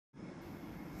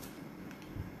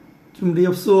ជំរា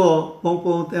បសួរបងប្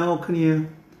អូនទាំងអស់គ្នា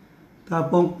តើ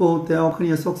បងប្អូនទាំងអស់គ្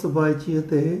នាសុខសប្បាយជា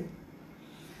ទេ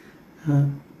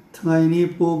ថ្ងៃនេះ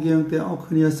ពួកយើងទាំងអស់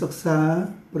គ្នាសិក្សា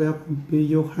ព្រះគម្ពីរ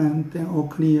យ៉ូហានទាំងអស់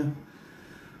គ្នា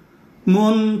មុ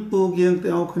នពួកយើង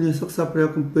ទាំងអស់គ្នាសិក្សាព្រះ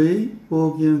គម្ពីរពួក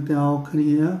យើងទាំងអស់គ្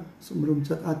នាសម្រុំ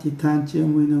ចិត្តអធិដ្ឋានជា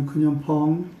មួយនឹងខ្ញុំផង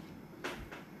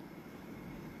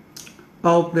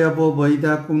អោព្រះបបិ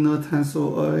តាគង់នៅឋានសួ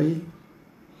គ៌អើយ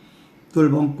ទូល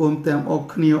បង្គំទាំងអស់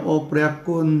គ្នាអូព្រះ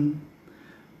គុណ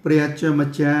ព្រះជាម្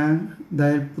ចាស់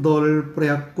ដែលផ្ដល់ព្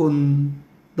រះគុណ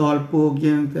ដល់ពួក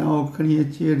យើងទាំងអស់គ្នា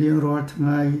ជារៀងរាល់ថ្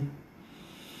ងៃ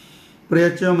ព្រះ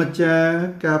ជាម្ចាស់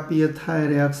ការពារថែ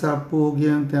រក្សាពួក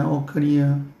យើងទាំងអស់គ្នា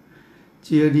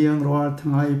ជារៀងរាល់ថ្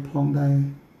ងៃផងដែរ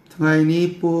ថ្ងៃនេះ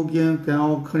ពួកយើងទាំង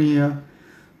អស់គ្នា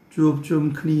ជួបជុំ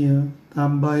គ្នាដើ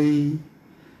ម្បី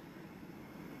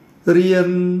រៀន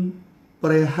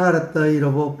ព្រះハរតីរ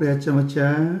បស់ព្រះជាម្ចា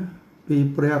ស់ពី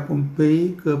ព្រះគម្ពីរ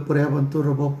គឺព្រះបន្ទូល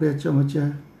របស់ព្រះជាម្ចា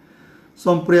ស់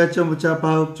សូមព្រះជាម្ចាស់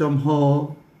បើកចំហ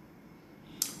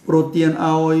ប្រទាន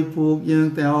ឲ្យពួកយើង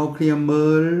ទាំងអស់គ្នា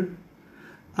មើល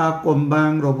អាកំបាំ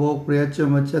ងរបស់ព្រះជា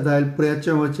ម្ចាស់ដែលព្រះ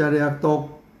ជាម្ចាស់លាក់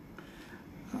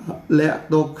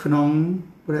ទុកក្នុង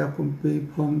ព្រះគម្ពីរ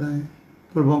ផងដែរ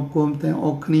ទូលបង្គំទាំងអ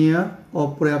ស់គ្នាអរ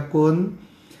ព្រះគុណ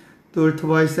ទូលថ្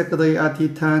វាយសេចក្តីអធិ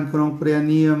ដ្ឋានក្នុងព្រះ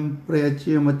នាមព្រះ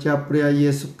ជាម្ចាស់ព្រះយេ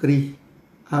ស៊ូវគ្រីស្ទ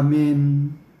អាមែន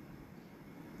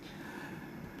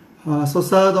សរ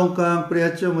សើរដល់ការព្រះ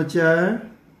ជាម្ចាស់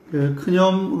ខ្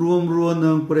ញុំរួមរស់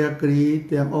នឹងព្រះគ្រីស្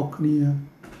ទទាំងអស់គ្នា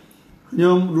ខ្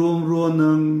ញុំរួមរស់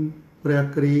នឹងព្រះ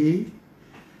គ្រីស្ទ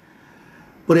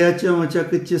ព្រះជាម្ចាស់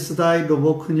គឺជាស្ដេចរប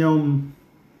ស់ខ្ញុំ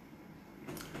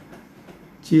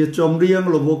ជាចម្រៀង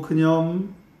របស់ខ្ញុំ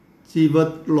ជីវិត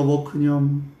របស់ខ្ញុំ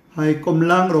ហើយកម្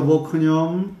លាំងរបស់ខ្ញុំ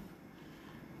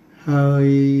ហើយ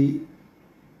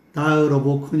តើរប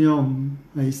ស់ខ្ញុំ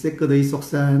ហើយសេចក្តីសុខ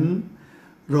សាន្ត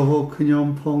របស់ខ្ញុំ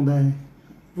ផងដែរ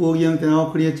ពួកយើងទាំងអ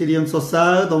ស់គ្នាជារៀងសរសើ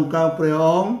រដល់ការព្រះ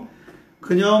អង្គ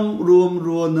ខ្ញុំរួមរ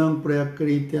ស់នឹងព្រះគ្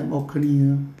រីស្ទទាំងអស់គ្នា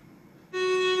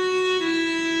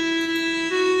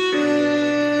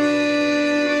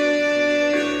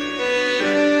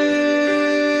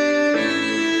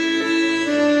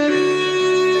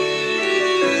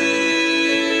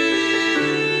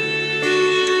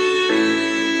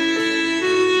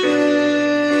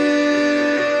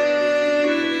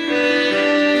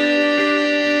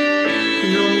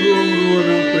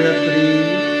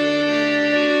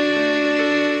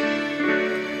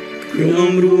ខ្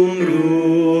ញុំរួមរ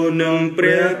ស់នឹងព្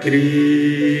រះគ្រី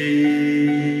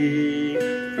ស្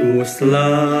ទអូស្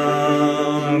លា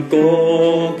ប់ក៏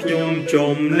ខ្ញុំ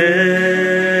ចំណែ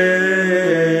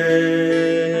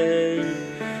ក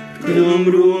ខ្ញុំ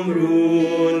រួមរ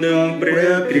ស់នឹងព្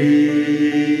រះគ្រី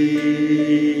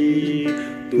ស្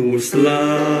ទទូស្លា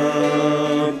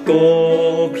ប់ក៏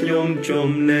ខ្ញុំចំ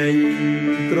ណែក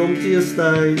ទ្រង់ជាស្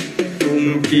ដេច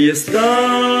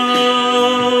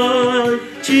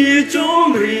ជាជំ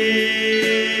រី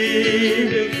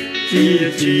ជា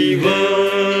ជីវិ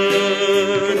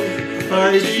តហើ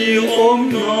យជាអំ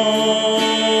ណ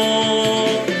រ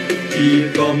ជា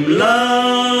កម្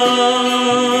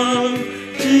លាំង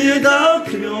ជាដល់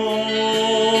ខ្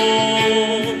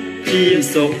ញុំជា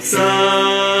សុខសា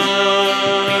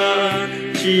ន្ត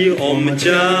ជាអម្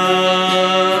ចា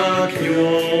ស់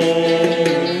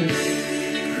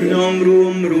ខ្ញុំរួ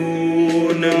មរ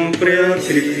ស់នឹងព្រះ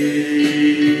គ្រី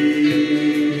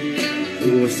ស្ទ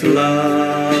ស្លា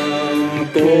ប់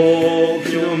ក៏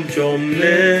ខ្ញុំចំ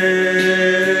ណែ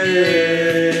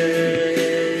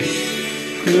ក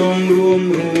ខ្ញុំរួម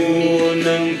រស់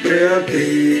នឹងព្រះគ្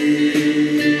រី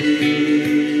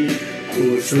ស្ទ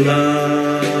ស្លា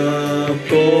ប់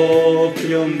ក៏ខ្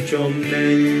ញុំចំណែ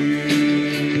ក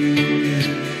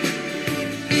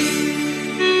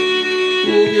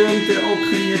ពួកយើងទាំងអស់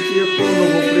គ្នាជាកូនរ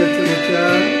បស់ព្រះជាម្ចា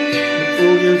ស់ពួ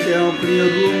កយើងទាំងអស់គ្នា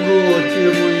រួមរស់ជា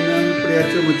មួយនឹងព្រះ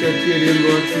ជាម្ចាស់ជារៀង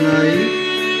រាល់ថ្ងៃ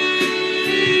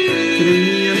គ្រា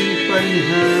មានបញ្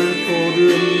ហាក៏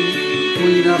រឿងមួ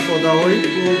យណាក៏ដោយ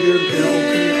ពួកយើងទាំងអស់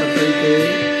គ្នាអត់ទេ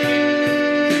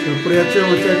ព្រះជា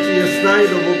ម្ចាស់ជាស្ដេច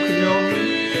របស់ខ្ញុំ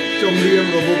ចម្រៀង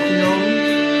របស់ខ្ញុំ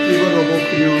ជីវិតរបស់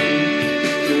ខ្ញុំ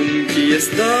គុំជា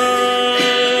ស្ដេ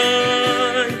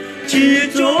ចជា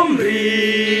ចម្រៀ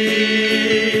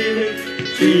ង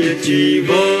ជាជី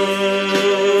វិ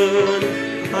ត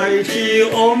ហើយជា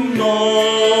អំណ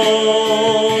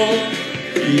រ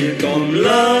ជាកម្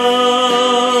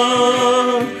លាំង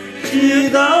ជា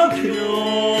ដល់ខ្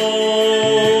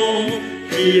ញុំ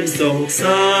ជាសុខ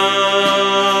សា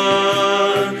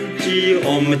ន្តជាអ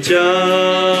ម្ចា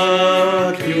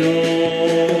ស់ខ្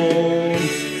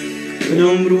ញុំ ខ្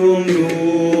ញុំរួម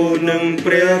នឹង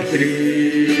ព្រះគ្រី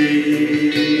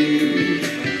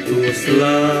ទូស្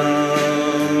លា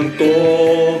ប់ក៏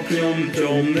ខ្ញុំ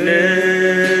ចំណេ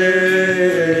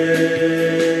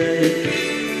ញ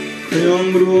ខ្ញុំ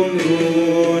រួម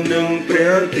នឹងព្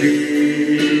រះគ្រី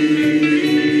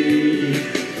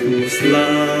ទូស្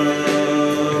លា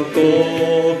ប់ក៏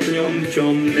ខ្ញុំ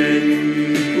ចំណេញ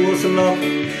ទូស្លាប់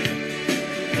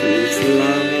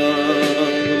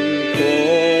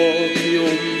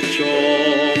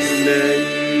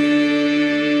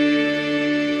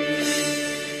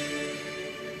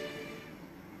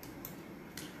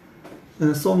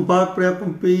សូមបើកព្រះគ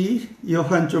ម្ពីរយ៉ូ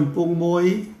ហានចំពុក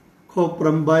1ខ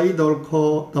8ដល់ខ13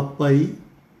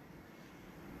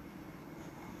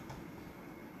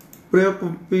ព្រះគ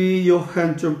ម្ពីរយ៉ូហាន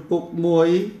ចំពុក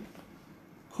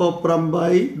1ខ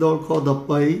8ដល់ខ13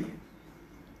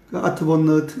ក៏អត្ថបទ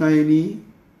នៅថ្ងៃនេះ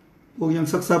ពួកយើង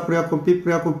សិក្សាព្រះគម្ពីរ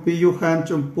យ៉ូហាន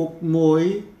ចំពុក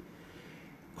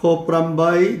1ខ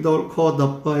8ដល់ខ13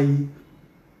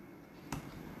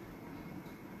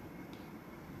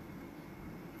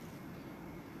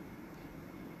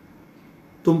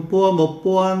ទំព័រ1570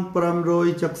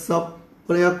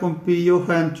ព្រះគម្ពីរយ៉ូ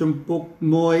ហានចំពុក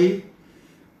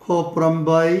1ខ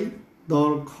8ដ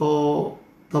ល់ខ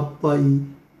13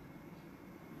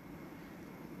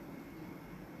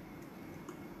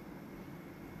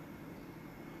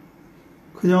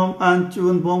ខ្ញុំអានជូ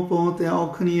នបងប្អូនទាំងអ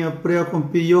ស់គ្នាព្រះគម្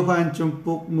ពីរយ៉ូហានចំ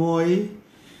ពុក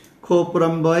1ខ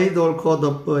8ដល់ខ13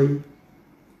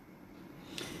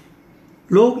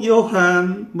លោកយ៉ូហាន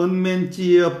មិនមែន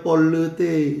ជាពលឺ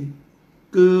ទេ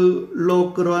គឺលោក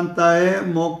គ្រាន់តែ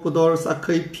មកផ្ដល់សក្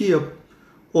ខីភាព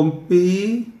អំពី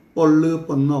ពលឺ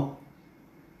ប៉ុណ្ណោះ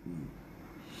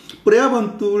ព្រះប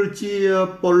ន្ទូលជា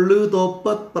ពលឺដ៏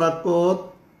ពិតប្រាកដ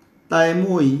តែ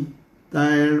មួយ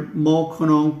ដែលមកក្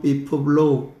នុងពិភព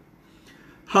លោក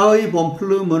ហើយបំភ្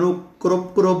លឺមនុស្សគ្រប់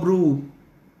រូប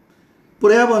ព្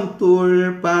រះបន្ទូល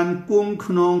បានគង់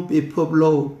ក្នុងពិភព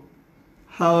លោក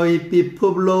ហើយពិភ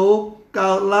ពលោក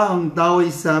កើតឡើងដោយ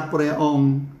សារព្រះអង្គ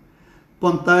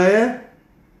ប៉ុន្តែ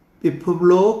ពិភព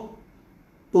លោក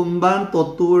ពុំបានទ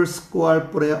ទួលស្គាល់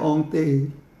ព្រះអង្គទេ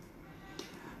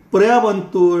ព្រះបន្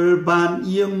ទូលបាន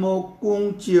យាងមកគង់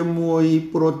ជាមួយ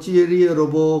ប្រជារាស្ត្ររ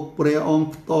បស់ព្រះអង្គ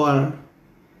ផ្ទាល់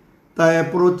តែ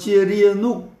ប្រជារាស្ត្រ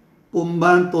នោះពុំ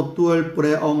បានទទួលព្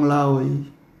រះអង្គឡើយ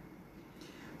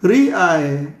រីឯ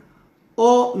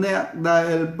អូអ្នកដែ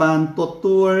លបានទ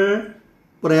ទួល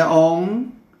ព្រះអង្គ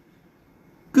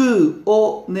គឺអូ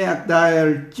អ្នកដែល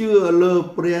ជឿលើ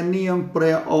ព្រះនាមព្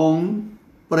រះអង្គ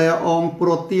ប្រ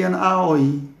ទានឲ្យ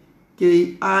គេ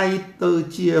អាចទៅ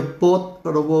ជាពុទ្ធ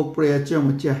របស់ព្រះជា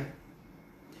ម្ចាស់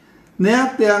អ្នក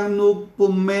ទាំងនោះ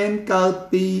ពុំមែនកើត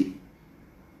ពី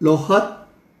លោហិត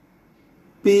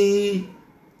ពី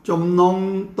ចំណង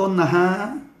តណ្ហា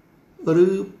ឬ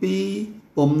ពី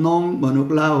បំណងមនុស្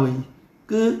សឡើយ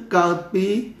គឺកើតពី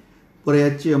ព្រះ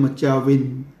ជាម្ចាស់វិញ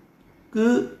គឺ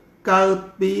កើត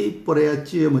ពីព្រះ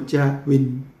ជាម្ចាស់វិញ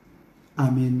អា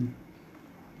មែន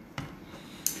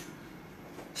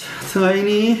ថ្ងៃ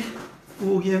នេះ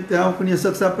ពួកយើងទាំងអស់គ្នា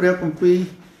សិក្សាព្រះគម្ពីរ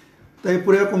តែ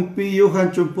ព្រះគម្ពីរយ៉ូហាន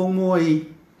ចំពុក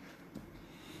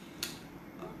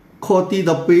1ខទី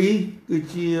12គឺ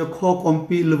ជាខគម្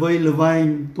ពីរល្បីល្បាញ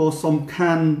ដ៏សំ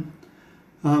ខាន់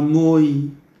មួយ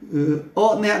អូ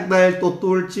អ្នកដែលទ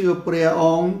ទួលជឿព្រះអ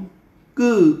ង្គ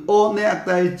គឺអូអ្នក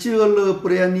ដែលជឿលើ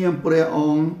ព្រះនាមព្រះអ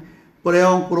ង្គ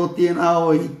ប្រទាន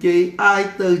ឲ្យគេអាច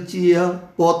ទៅជា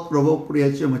ពុទ្ធរបស់ព្រះ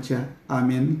ជាម្ចាស់អា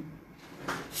មែន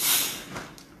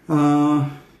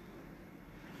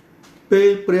ពេល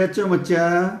ព្រះជាម្ចា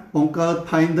ស់បង្កើត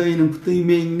ផែនដីនិងផ្ទៃ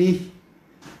មេឃនេះ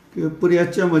គឺព្រះ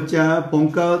ជាម្ចាស់ប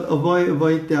ង្កើតអ្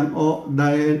វីទាំងអស់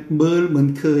ដែលមើលមិន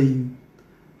ឃើញ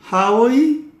ហើយ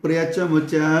ព្រះជាម្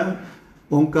ចាស់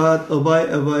បង្កើតអ្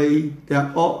វីទាំង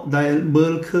អស់ដែលមើ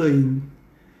លឃើញ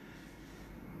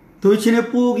ដូច្នេះ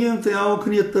ពួកយើងទាំងអស់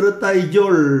គ្នាត្រូវតែយ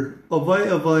ល់អ្វី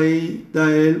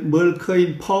ដែលមើលឃើញ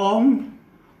ផង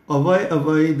អ្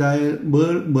វីដែលមើ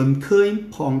លមិនឃើញ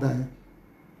ផងដែរ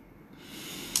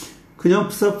ខ្ញុំ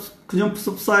ផ្សព្វ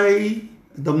ផ្សាយ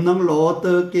ដំណឹងល្អ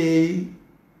ទៅគេ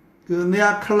គឺអ្ន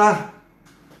កខ្លះ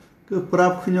គឺប្រា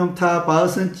ប់ខ្ញុំថាបើ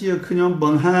សិនជាខ្ញុំប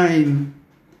ង្ហាញ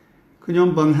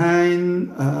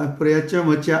ព្រះជា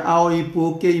ម្ចាស់ឲ្យពួ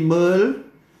កគេមើល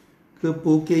គឺ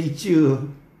ពួកគេជឿ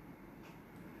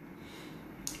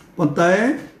ប៉ុន្តែ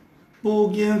ពួក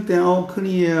យើងទាំងអស់គ្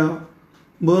នា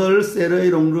មើលសេរី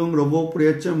រុងរឿងរបស់ព្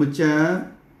រះជាម្ចាស់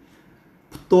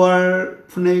ផ្ទាល់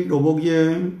ភ្នែករបស់យើ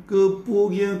ងគឺពួក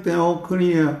យើងទាំងអស់គ្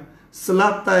នាស្លា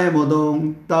ប់តែម្ដង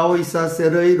ដោយសារសេ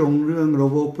រីរុងរឿងរ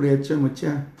បស់ព្រះជាម្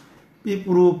ចាស់ ពី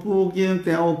ព្រោះពួកយើង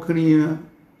ទាំងអស់គ្នា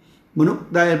មនុស្ស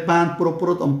ដែលបានប្រព្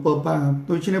រឹត្តអំពើបាប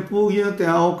ដូច្នេះពួកយើងទាំ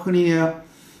ងអស់គ្នា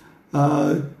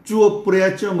ជួបព្រះ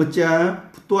ជាម្ចាស់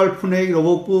ផ្ទាល់ភ្នែករប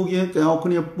ស់ពួកយើងទាំងអស់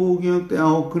គ្នាពួកយើងទាំង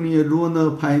អស់គ្នារស់នៅ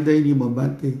ផែនដីនេះមិនបា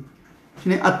នទេឆ្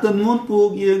នេះអត្តមុនពួក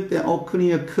យើងទាំងអស់គ្នា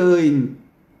ឃើញ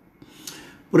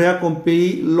ព្រះគម្ពីរ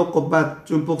លោកុបាទ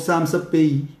ជំពូក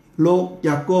32លោក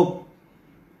យ៉ាកុប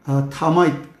ថាម៉េ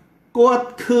ចគាត់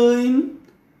ឃើញ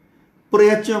ព្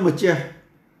រះជាម្ចាស់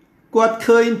គាត់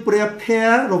ឃើញព្រះភ័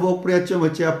ក្ត្ររបស់ព្រះជា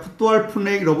ម្ចាស់ផ្ទាល់ភ្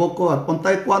នែករបស់គាត់ប៉ុន្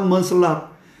តែគាត់មិនស្លាប់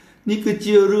នេះគឺ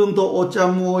ជារឿងដ៏អស្ចា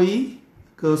រ្យមួយ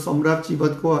គឺសម្រាប់ជីវិ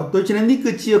តគាត់ដូច្នេះនេះ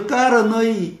គឺជាករ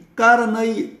ណី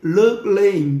លើក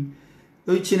លែង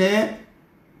ដូច្នេះ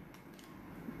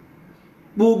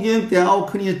ពួកយើងទាំងអស់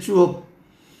គ្នាជួប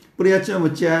ព្រះជា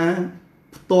ម្ចាស់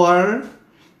ផ្ទាល់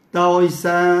ដោយ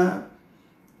សារ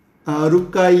រូប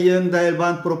កាយយើងដែលបា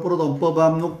នប្រព្រឹត្តអំពើបា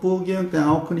បនោះពួកយើងទាំង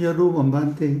អស់គ្នារួមមិនបាន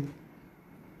ទេ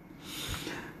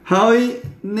ហើយ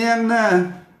អ្នកណា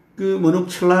គឺមនុស្ស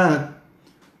ឆ្លាត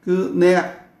គឺអ្នក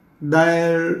ដែល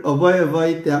អ្វី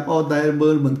ទាំងអស់ដែលមើ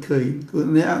លមិនឃើញគឺ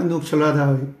អ្នកនោះឆ្លាត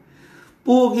ហើយ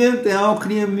ពួកយើងទាំងអស់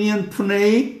គ្នាមានភ្នែ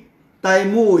កតែ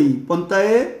មួយប៉ុន្តែ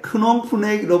ក្នុងភ្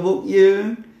នែករបស់យើង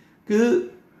គឺ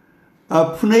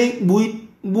ភ្នែក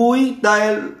មួយដែ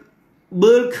ល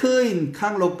មើលឃើញខា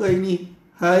ងលោកីនេះ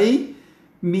ហើយ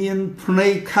មានភ្នែ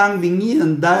កខាងវិញ្ញាណ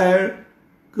ដែល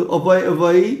គឺអ្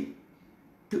វី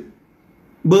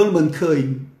មើលមិនឃើញ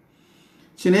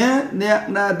ฉะนั้นអ្នក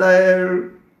ណាដែល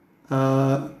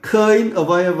ឃើញអ្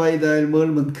វីដែលមើល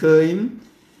មិនឃើញ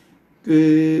គឺ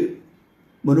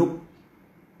មនុស្ស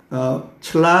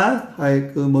ឆ្លាតហើយ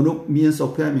គឺមនុស្សមានសុ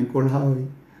ភមង្គលហើយ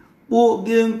ពួក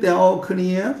យើងទាំងអស់គ្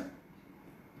នា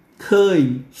ឃើញ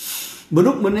ម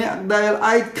នុស្សម្នាក់ដែល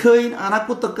អាចឃើញអនាគ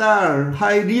តកាល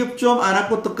ហើយរៀបចំអនា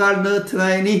គតកាលនៅថ្ងៃ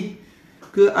នេះ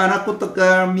គឺអនាគត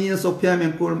កាលមានសុភម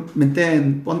ង្គលមែនទែន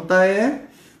ប៉ុន្តែ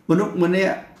មនុស្សម្នា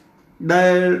ក់ដែ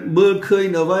លមើលឃើញ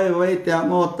អ្វីទាំង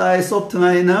អស់តែសពថ្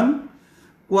ងៃហ្នឹង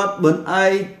គាត់មិនអា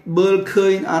ចមើលឃើ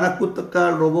ញអនាគតកាល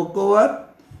របស់គាត់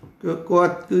គឺគា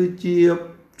ត់គឺជា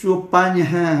ជួបបញ្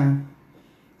ហា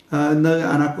នៅ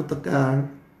អនាគតកាល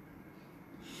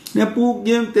អ្នកពួក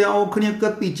យើងទាំងអស់គ្នាគិ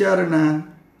តពិចារណា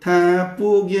ថា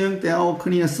ពួកយើងទាំងអស់គ្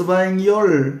នាស្វែងយ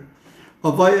ល់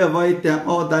អ្វីទាំង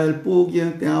អស់ដែលពួកយើ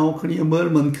ងទាំងអស់គ្នាមើល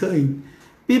មិនឃើញ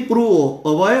ពីព្រោះ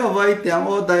អ្វីទាំង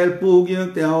អស់ដែលពួកយើង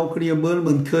ទាំងអស់គ្នាមើល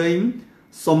មិនឃើញ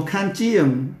សំខាន់ជាង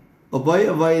អ្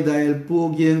វីដែលពួក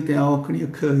យើងទាំងអស់គ្នា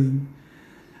ឃើញ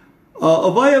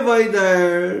អ្វីដែល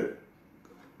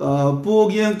ពួក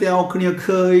យើងទាំងអស់គ្នា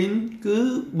ឃើញគឺ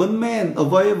មិនមែនអ្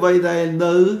វីដែល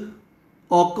នៅ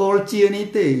អកលជានេះ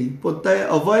ទេប៉ុន្តែ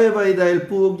អ្វីដែល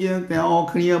ពួកយើងទាំងអស់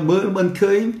គ្នាមើលមិន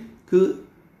ឃើញគឺ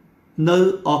នៅ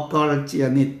អកលជា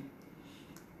នេះ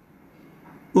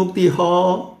ឧទាហរ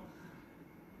ណ៍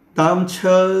ដើម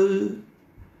ឈើ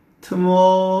ថ្ម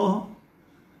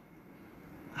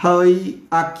ហើយ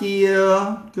អាគារ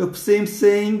គឺផ្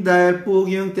សេងដែលពួក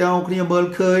យើងទាំងអស់គ្នាមើល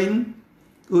ឃើញ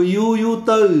គឺយូរ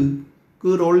ទៅ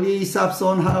គឺរលាយសាបសូ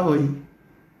ន្យហើយ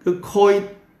គឺខូច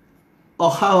អ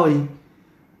ស់ហើយ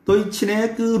ដូច្នេះ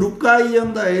គឺរូបកាយយើង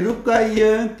ដែររូបកាយ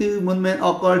យើងគឺមិនមែនអ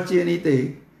កលជានេះទេ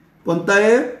ប៉ុន្តែ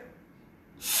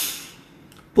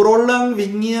ព្រលឹងវិ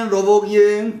ញ្ញាណរបស់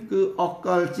យើងគឺអក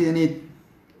លជានេះ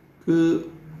គឺ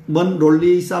មិនរ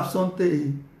លាយសាបសូន្យទេ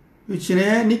ដូច្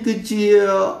នេះនេះគឺជា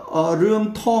រឿង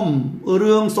ធំ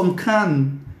រឿងសំខាន់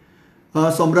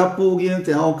សម្រាប់ពួកយើង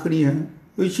ទាំងអស់គ្នា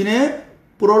ដូច្នេះ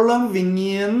ព្រលឹងវិញ្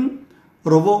ញាណ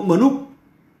របស់មនុស្ស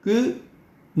គឺ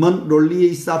មិនរលាយ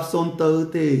សាបសូន្យទៅ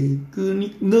ទេគឺ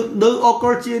នៅអក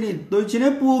លជានេះដូច្នេះ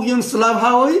ពួកយើងស្លាប់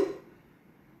ហើយ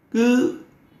គឺ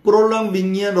ព្រលឹងវិ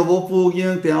ញ្ញាណរបស់ពួកយើ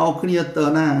ងទាំងអស់គ្នាទៅ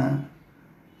ណា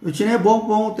ដូច្នេះបង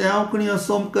ប្អូនទាំងអស់គ្នា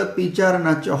សូមគិតពិចារ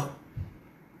ណាចុះ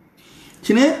ฉ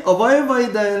ะนั้นអ្វី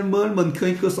ដែលមើលមិនឃើ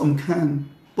ញគឺសំខាន់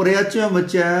ព្រះជាម្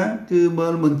ចាស់គឺមើ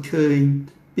លមិនឃើញ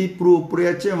ពីព្រោះព្រះ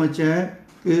ជាម្ចាស់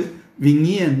គឺវិញ្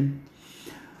ញាណ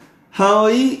ហើ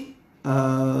យ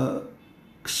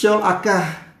ខ្យល់អាកាស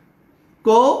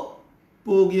ក៏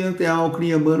ពួកយើងទាំងអស់គ្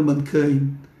នាមើលមិនឃើញ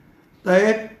តែ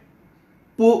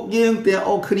ពួកយើងទាំង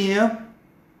អស់គ្នា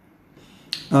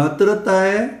ត្រូវតែ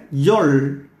យល់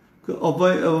គឺអ្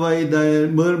វីដែល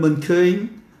មើលមិនឃើញ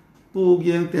ពួក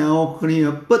យើងទាំងអស់គ្នា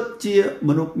ពិតជាម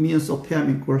នុស្សមានសុភម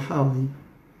ង្គលហើយ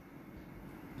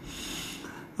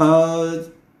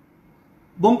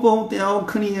បងប្អូនទាំងអស់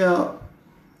គ្នា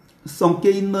សង្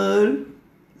កេតមើល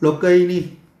លោកីនេះ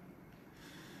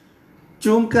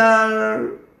ជួនកាល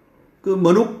គឺម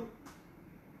នុស្ស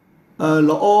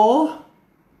ល្អ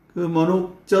គឺមនុស្ស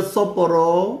70%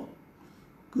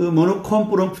គឺមនុស្សខំ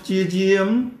ប្រឹងព្យាយាម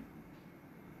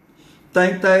តែ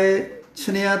ងតែ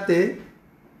ឈ្នះទេ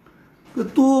គឺ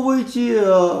ទោះបីជា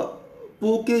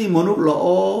ពួកគេមនុស្សល្អ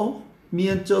មា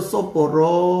នចុះសពរ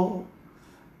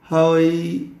ហើយ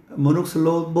មនុស្សស្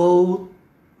លូតបូត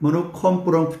មនុស្សខំ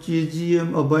ប្រឹងព្យាយាម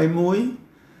អ្វីមួយ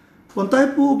ប៉ុន្តែ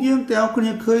ពួកយើងទាំងគ្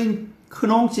នាឃើញក្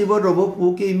នុងជីវិតរបស់ពួ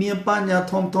កគេមានបញ្ញា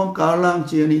ធំកើតឡើង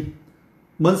ជានេះ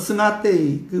មិនស្ងាត់ទេ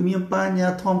គឺមានបញ្ញា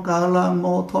ធំកើតឡើងម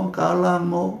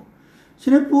កฉ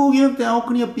ะนั้นពួកយើងទាំង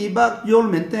គ្នាពិបាកយល់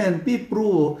មែនទែនពីព្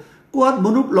រោះគាត់ម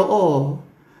នុស្សល្អ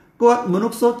គាត់មនុ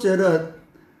ស្សសុចរិត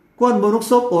គាត់មនុស្ស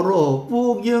សពរពួ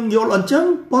កយើងយល់អញ្ចឹង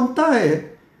ប៉ុន្តែ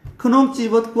ក្នុងជី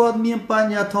វិតគាត់មានប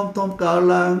ញ្ញាធំកើត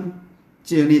ឡើង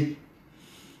ជានិច្ច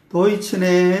ដូច្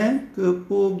នេះគឺ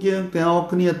ពួកយើងទាំង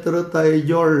គ្នាត្រូវតែ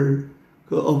យល់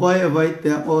គឺអ្វី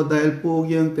ទាំងអស់ដែលពួក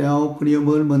យើងទាំងគ្នា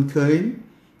មើលមិនឃើញ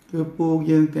គឺពួក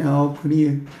យើងទាំងគ្នា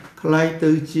ខ្លាយ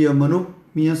ទៅជាមនុស្ស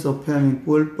មានសុភមង្គ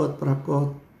លពិតប្រាកដ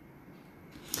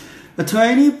ថ្ងៃ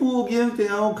នេះពួកយើង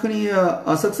ទាំងគ្នា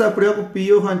សិក្សាព្រះគម្ពីរ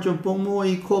យ៉ូហានជំពូក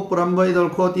 1 ខ 8 ដ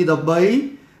ល់ខទី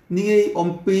 13 និយាយអំ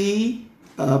ពី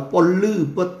ពលឺ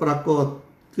ពិតប្រាកដ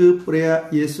គឺព្រះ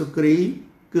យេស៊ូវគ្រីស្ទ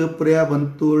គឺព្រះបន្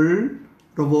ទូល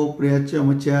របស់ព្រះជា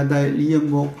ម្ចាស់ដែលយាង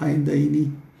មកផែនដីនេះ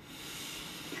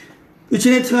ដូច្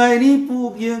នេះថ្ងៃនេះពួ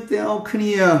កយើងទាំងគ្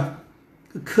នា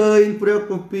ឃើញព្រះ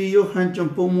គម្ពីរយ៉ូហានជំ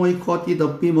ពូក 1 ខទី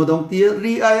 12 ម្ដងទៀត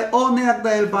រីឯអស់អ្នក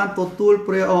ដែលបានទទួល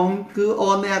ព្រះអង្គគឺអ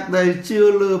ស់អ្នកដែលជឿ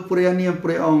លើព្រះនាមព្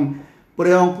រះអង្គ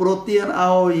ប្រទាន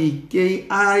ឲ្យគេ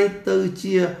អាចទៅ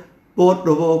ជាបុត្រ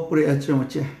របស់ព្រះជាម្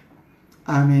ចាស់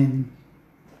អាមែន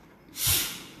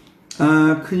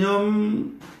ខ្ញុំ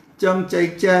ចង់ចែក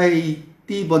ចាយ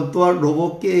ទីបន្ទាល់រប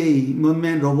ស់គេមិន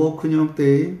មែនរបស់ខ្ញុំ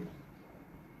ទេ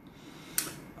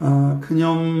ខ្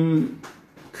ញុំ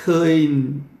ឃើញ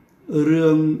រឿ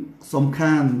ងសំ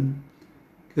ខាន់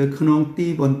គឺក្នុងទី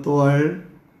បន្ទាល់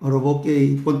របស់គេ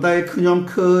ប៉ុន្តែខ្ញុំ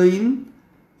ឃើញ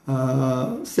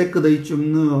សេចក្តីជំ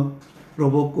នឿរ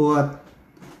បស់គាត់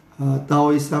ដោ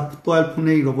យសារផ្ទាល់ភ្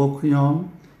នែករបស់ខ្ញុំ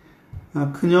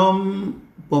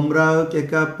បម្រើកិច្ច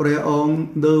ការព្រះអង្គ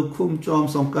នៅឃុំចំ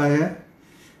សង្កែ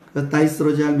ក៏តែស្រ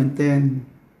យាលមែនទែន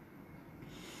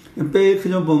ពេលខ្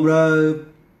ញុំបម្រើ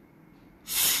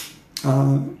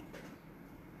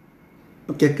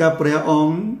កិច្ចការព្រះអ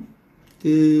ង្គ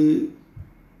គឺ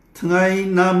ថ្ងៃ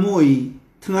មួយ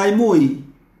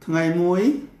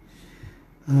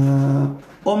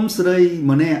អ៊ំស្រី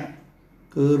ម្នាក់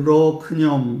គឺរកខ្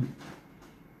ញុំ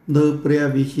នៅព្រះ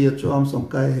វិហារចំសង្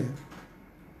កែ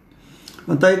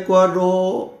ប៉ុន្តែគាត់រ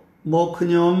កមកខ្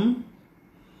ញុំ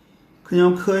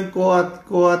ឃើញគាត់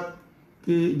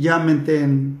គឺយ៉ាមែនទែន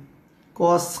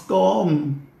គាត់ស្គម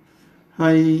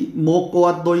ហើយមកគា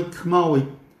ត់ដូចខ្មោច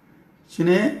ฉะ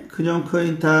นั้นខ្ញុំឃើញ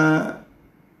ថា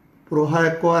ប្រហែល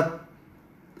គាត់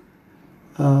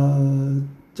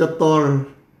ចិត្តត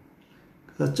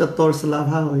ល់ស្លាប់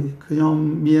ហើយខ្ញុំ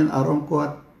មានអារម្មណ៍គា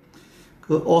ត់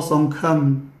គឺអស់សង្ឃឹម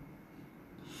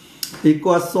ពី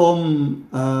គាត់សូម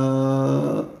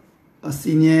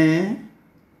ស៊ីញ៉ែ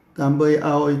ដើម្បី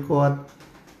ឲ្យគាត់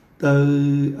ទៅ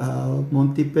ម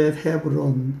ន្ទីរពេទ្យ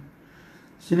Hebron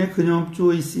ฉะนั้นខ្ញុំជួ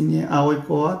យស៊ីញ៉ែឲ្យ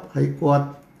គាត់ហើយគាត់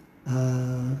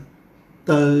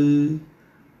ទៅ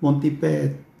មន្ទីរពេ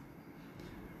ទ្យ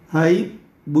ហើយ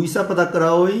បុយសប្តាហ៍ក្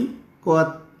រោយគា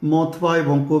ត់មកថ្វាយ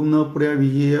បង្គំនៅព្រះវិ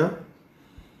ហារ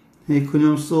ហើយខ្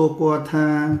ញុំសួរគាត់ថា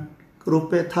គ្រូ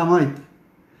ពេទ្យថាម៉េច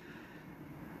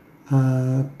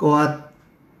គាត់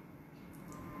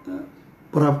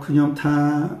ប្រាប់ខ្ញុំថា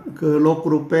គឺលោក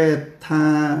គ្រូពេទ្យថា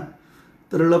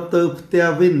ត្រឡប់ទៅផ្ទះ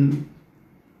វិញ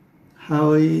ហើ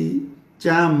យ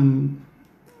ចាំ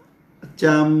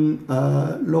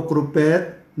លោកគ្រូពេទ្យ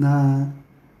ណា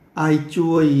អាច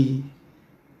ជួយ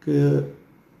គឺ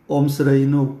អ៊ំស្រី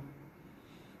នោះ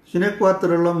ฉะนั้นគាត់ត្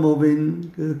រឡប់មកវិញ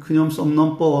គឺខ្ញុំសំណូម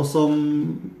ពរសូម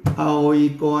ឲ្យ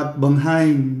គាត់បង្ហាញ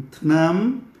ថ្នាំ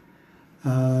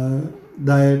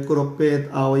ដែលគ្រូពេទ្យ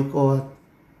ឲ្យគាត់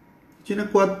ฉะนั้น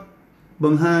គាត់ប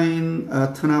ង្ហាញ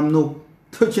ថ្នាំនោះ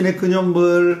ដូច្នេះខ្ញុំ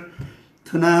មើល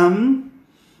ថ្នាំ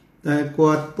តែ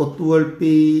គាត់ទទួល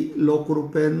ពីលោកគ្រូ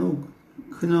ពេទ្យនោះ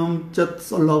ខ្ញុំចិត្ត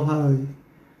សន្លប់ហើយ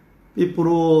ពីព្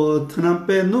រោះថ្នាំ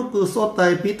ពេទ្យនោះគឺសុទ្ធតែ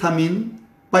វីតាមីន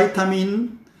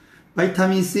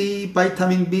C វីតា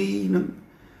មីន B នឹង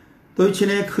ដូច្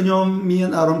នេះខ្ញុំមាន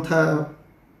អារម្មណ៍ថា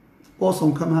អស់ស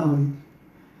ង្ឃឹមហើយ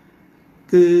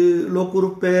គឺលោកគ្រូ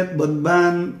ពេទ្យមិនបា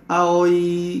នឲ្យ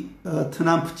ថ្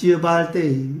នាំព្យាបាលទេ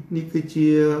នេះគឺ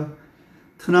ជា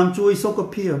ថ្នាំជួយសុខ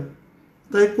ភាព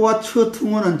តែគាត់ឈឺធ្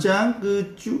ងន់អញ្ចឹងគឺ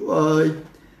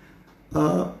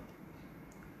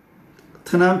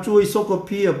ថ្នាំជួយសុខ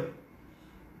ភាព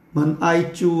មិនអាច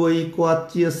ជួយគាត់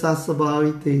ជាសះស្បើយ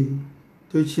ទេ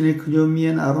ដូច្នេះខ្ញុំមា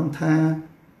នអារម្មណ៍ថា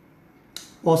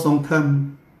อสงคำ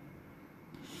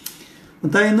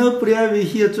แต่เนื้อเปรียวิ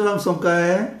เฮียจอมสงกาย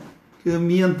คือ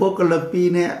มีอันพกกลักปี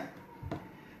เนี่ย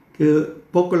คือ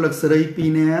พกกลักสไรปี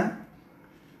เนี่ย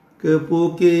คือพวก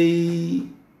เก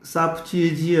สับชี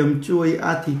เจียมช่วยอ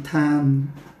ธิษฐาน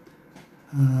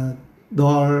ด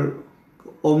อล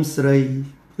อมสไร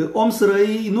คืออมสไร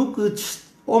นุคือ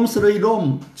อมสไรดม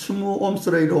ชมูอมส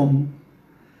ไรดม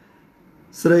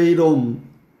สไรดม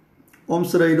อม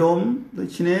สไรดมดัง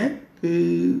นั้นคือ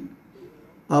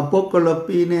พกกลัก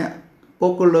ปีเนี่ยพ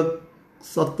กกลัก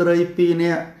สตรีปีเ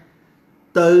นี่ย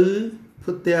ตื่น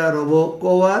พุทธาระบบก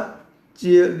วัดเ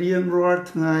จียเรียงรัด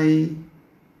ไง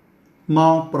มอ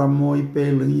งประมวยเปลือ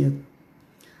ย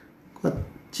ก็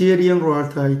เจียเรียงรัด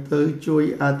ไงตื่นช่วย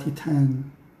อธิษฐาน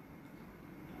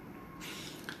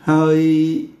ให้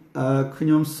ข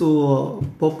ยมสัว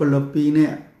ปกลปีเนี่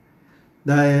ยไ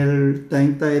ด้แต่ง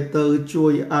แต่ตื่นช่ว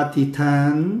ยอธิษฐา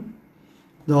น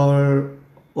โดย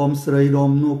อมสรีร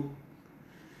มนุก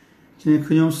ฉะนั้นข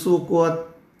ยมสัวกวด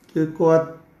คือกวด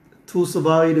ทุสบ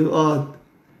ายดูอด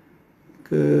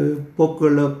คือปก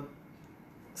ล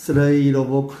สรีระ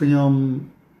บบขยม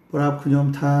ปราบขยม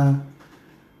ท่า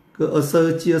คืออาศัย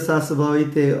เจียสาสบาย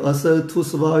เตอาศัยทุ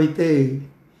สบายเต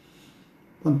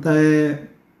ปันแต่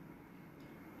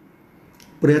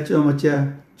เปรียบเทียบมาจะ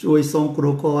ช่วยส่งก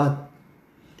รุกวัด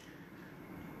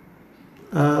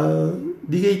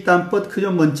ดีกี่ตามปัดขย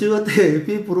มเหมือนเชื่อเต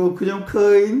พี่ปรุขยมเค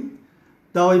ย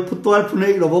โดยพุทธวาลพนั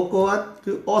ยระบบกวัด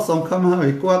คืออ้อสองคำหา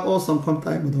ยกวัดอ้อสองคำต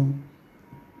ายหมดทั้ง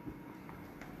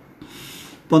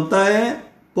ปันแต่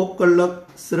ปกลัก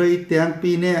สรีเตียง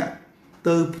ปีเนี่ย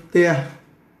ตื่นเตีย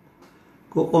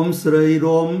ก็อมสรีร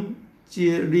มเจี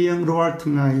ยเรียงรัด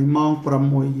ไงมองประ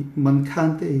มวยมันขัน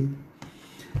เต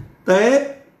แต่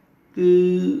คือ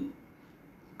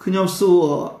ขยมสัว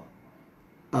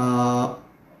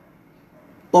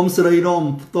อมสรีรม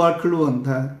ตัวคล้วน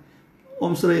ท่าอ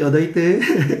มสรีอะไรเต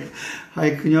ให้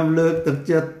ขยมเลิกตัก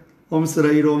จัดอมส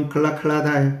รีรมคลักคลาไ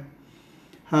ด้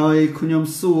ให้ขยม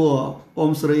สัวอ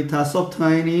มสรีท่าสอบไง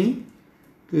นี้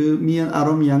คือมีอาร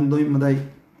มณ์อย่างโดยไม่ได้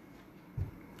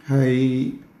ให้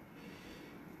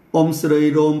อมสรี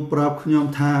รมปราบขยม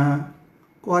ท่า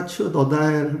ก็เชื่อต่อได้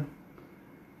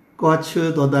ก็เชื่อ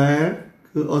ต่อได้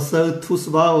คืออาศัยทุส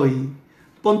บาย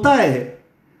ปนแต่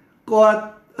ก็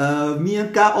มี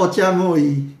การอจามวย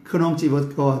ขนมจีบ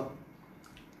ก็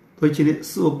โดยเฉพาะ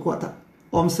สุกก็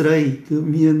อมสรีคือ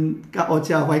มีการอจ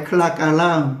าไว้คลากอา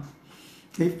ลัง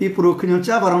ให้พี่ปรุขยม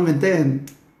จ้าบารมีเต้น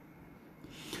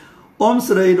อมส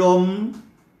รีรม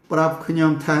ปราบขย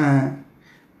มท่า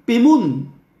ปีมุน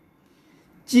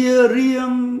เจียเรี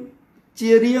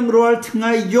ยงรัวทั้งไง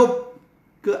ยบ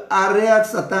คืออาเรีย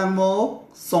สตังโมก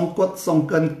สงกดสง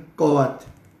กันกอด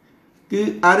คือ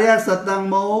อาเรียสตัง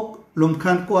โมกลุม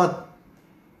ขันกอด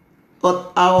อด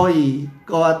เอาอี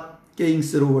กอดเก่ง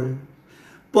สรุล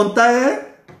ปนแต่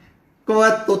กอ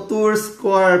ดตัวตัวสคว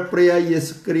อร์พระเย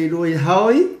ซูคริสต์ด้วยหา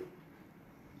ย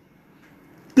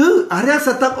คืออาเรียส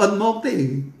ตังอดโมกตี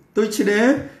ตัวเช่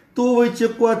นตัววิจิ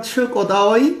กอดเชื่อกอดเอา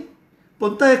อีป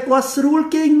นแต่กอดสรุล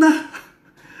เก่งนะ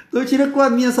ตัวเช่นกอด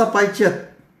มีสบายเจ็ด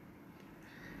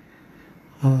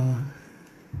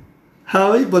หา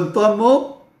ยบนตัวมุก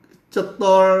จะ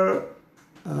ต่อ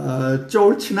โจ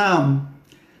ชนา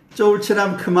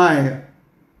มขมาย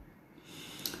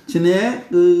ฉะนั้น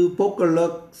คือพกเลิ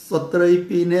กสตรี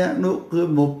ปีนี้นุคือ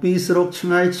หมกปีสรก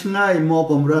ช่ายมอ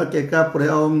ผมรักแก่กับพระ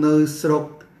องค์ในสรก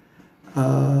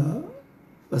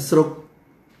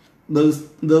ใ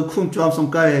นคุ้มจอมสง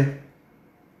ไก่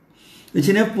ฉ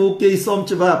ะนั้นปูกีสม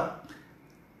ฉบับ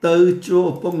ตื่นจู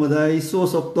ปงมาได้สู้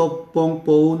สกตกปง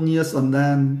ปูเนียสันดา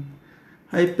น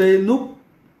ให้เป็นนุก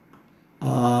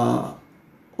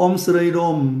อมสรีร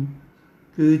ม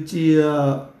คือเจีย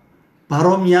ปาร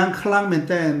มยังคลั่งเหมือนแ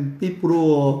ต่ปีปรั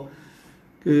ว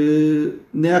คือ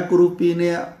เนื้อกรุปีเ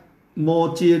นี่ยโม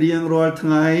เจียเรียงรอยทั้ง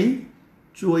ไง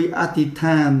ช่วยอธิษฐ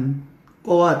านก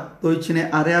อดโดยเฉพาะ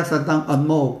อารยสัตตังอันโ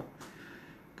มก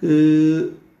คือ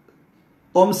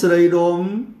อมสรีรม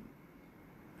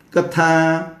กถา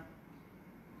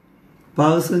บา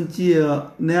งสัญญา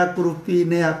เนื้อกรุปี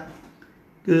เนี่ย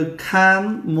คือขัน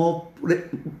โม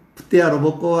เตียรบ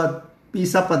กอดปี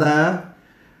สัปดาห์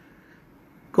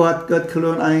กอดเกิดข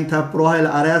ลุ่นเองถ้าโปรให้ล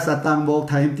ะอารยสัตตังโบก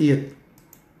ไทยตีด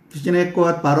ฉะนั้นกอ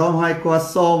ดปารมให้กอด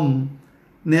ส้ม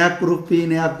เนื้อกรุปี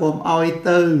เนี่ยกลมเอาไอ้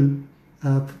ตื่น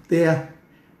เตีย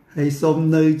ให้ส้ม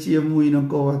เนยเจียมุยน้อง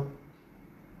กอด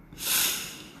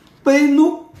เป็นนุ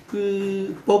กคือ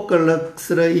ปกลักส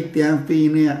รีเตียงปี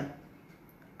เนี่ย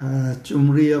จุม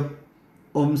เรียบ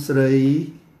อมสรี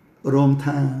รวม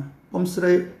ท่าอมส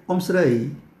รี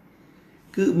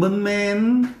คือมันแมน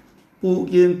ปู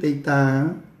เยียงติตา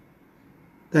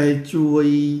តែជួយ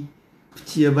ព្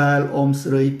យាបាលអ៊ំ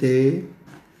ស្រីទេ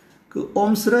គឺ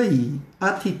អ៊ំស្រីអ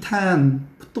ធិដ្ឋាន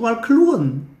ផ្ទាល់ខ្លួន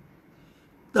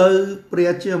ទៅព្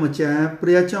រះជាម្ចាស់ព្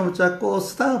រះជាម្ចាស់ក៏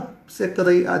ស្ដាប់សេចក្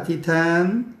តីអធិដ្ឋាន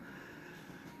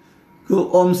គឺ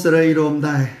អ៊ំស្រីរំ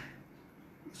ដែរ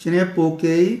ឈ្នះពួក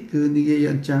គេគឺនិយាយ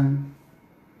អញ្ចឹង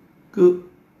គឺ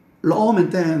ល្អមែន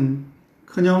តើ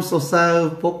ខ្ញុំសរសើរ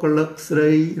បុគ្គលិកស្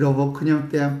រីរបស់ខ្ញុំ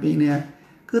ទាំងពីរនាក់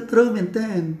គឺត្រូវមែន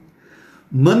តើ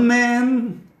មិនមែន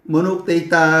មនុស្សទេ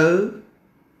តើ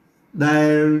ដែ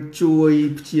លជួយ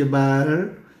ព្យាបាល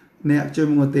អ្នកជួយ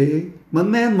មកទេមិន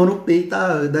មែនមនុស្សទេតើ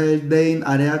ដែលដេញ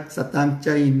អរិយសតាំង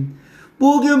ចៃពួ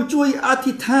កខ្ញុំជួយអ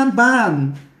ធិដ្ឋានបាន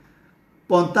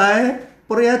ប៉ុន្តែ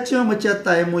ព្រះជាម្ចាស់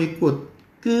តែមួយគត់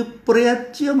គឺព្រះ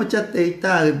ជាម្ចាស់ទេ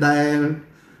តើដែល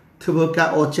ធ្វើការ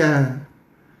អស្ចារ្យ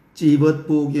ជីវិត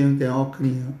ពួកយើងទាំងអស់គ្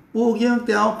នាពួកយើង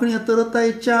ទាំងអស់គ្នាត្រូវតែ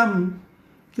ចាំ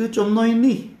គឺចំណុច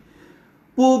នេះ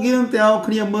ពួកយើងទាំងអស់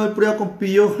គ្នាមើលព្រះគម្ពីរ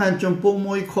យ៉ូហានចំពុក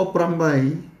1ខ8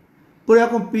ព្រះ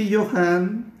គម្ពីរយ៉ូហាន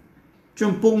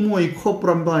ចំពុក1ខ8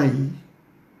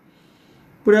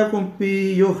ព្រះគម្ពីរ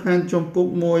យ៉ូហានចំពុក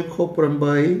1ខ8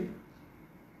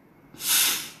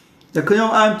តែខ្ញុំ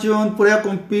អានជូនព្រះគ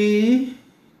ម្ពីរ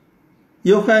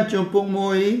យ៉ូហានចំពុក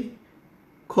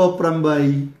1ខ8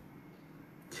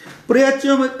ព្រះ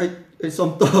ជា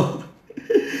សំទោ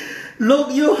លោក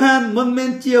យ៉ូហានមិនមែ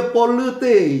នជាពលឺ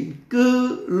ទេគឺ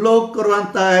លោកគ្រាន់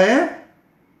តែ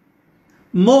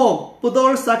មកផ្ដ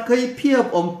ល់សក្ខីភាព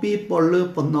អំពីពលឺ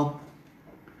ប៉ុណ្ណោះ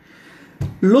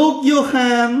លោកយ៉ូ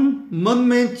ហានមិន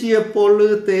មែនជាព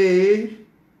លឺទេ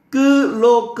គឺ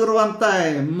លោកគ្រាន់តែ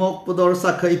មកផ្ដល់ស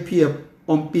ក្ខីភាព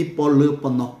អំពីពលឺប៉ុ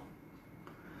ណ្ណោះ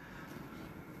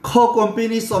ខគម្ពីរ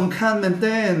នេះសំខាន់មែន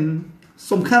ទែន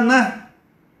សំខាន់ណាស់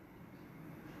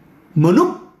មនុ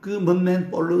ស្សគឺមិនមែន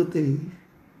ពលឺទេ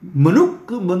មនុស្ស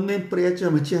គឺមិនមែនព្រះជា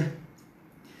ម្ចាស់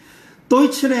ដូ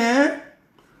ច្នេះ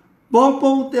បងប្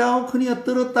អូនទាំងគ្នា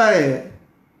ត្រូវតែ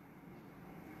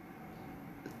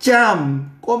ចាំ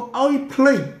កុំឲ្យភ្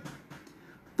លេច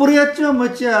ព្រះជា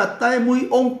ម្ចាស់តែមួយ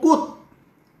អង្គគត់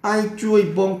អាចជួយ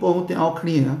បងប្អូនទាំងអស់គ្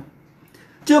នា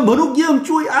ជាមនុស្សយើង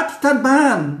ជួយអធិដ្ឋានបា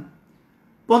ន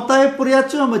ប៉ុន្តែព្រះ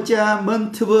ជាម្ចាស់មិន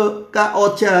ធ្វើការអ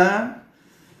ស្ចារ្យ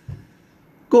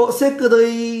ក៏សេចក្តី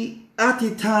អធិ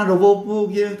ដ្ឋានរបស់ពួក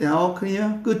យើងទាំងអស់គ្នា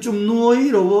គឺជំនួយ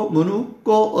របស់មនុស្ស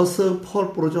ក៏អសើផល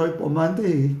ប្រយោជន៍ប្រមាណ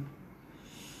ទេ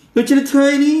ដូច្នេះថ្ងៃ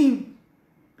នេះ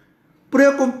ព្រះ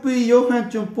គម្ពីរយ៉ូហាន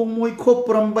ចំពុក1ខ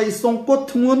8សង្កត់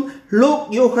ធ្ងន់លោក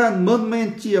យ៉ូហានមិនមែន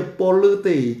ជាពលឺ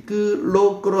ទេគឺលោ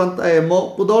កគ្រាន់តែមក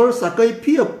ផ្ដល់សក្ខី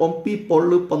ភាពអំពីព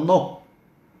លឺប៉ុណ្ណោះ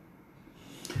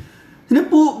នេះ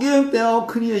ពួកយើងទាំងអស់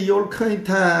គ្នាយល់ឃើញ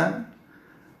ថា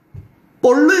ព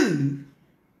លឺ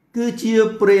គឺជា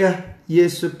ព្រះយេ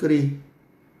ស៊ូវគ្រីស្ទ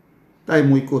តែ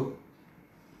មួយគត់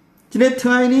ជំរាបថ្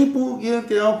ងៃនេះពួកយើង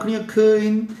ទាំងអស់គ្នាឃើញ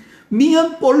មាន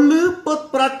ពលឺពិត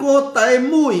ប្រាកដតែ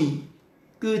មួយ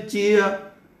គឺជា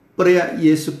ព្រះ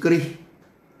យេស៊ូវគ្រីស្ទ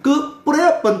គឺព្រះ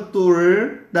បន្ទូល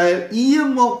ដែលយាង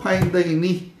មកផែនដី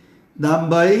នេះដើម្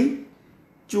បី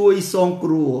ជួយសង្គ្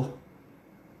រោះ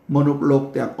មនុស្សលោក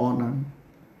ទាំងអស់ហ្នឹង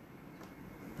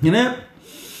ណា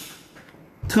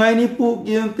ថ្ងៃនេះពួក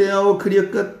យើងទាំងអស់គ្នា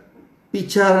គិតពិ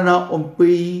ចារណាអំ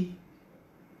ពី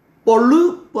ពលឺ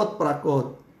ពិតប្រាកដ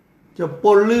ជាព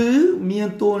លឺមាន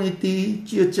តួនាទី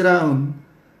ជាច្រើន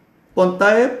ប៉ុន្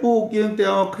តែពួកយើងទាំ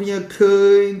ងអស់គ្នាឃើ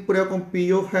ញព្រះគម្ពីរ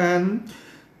យ៉ូហាន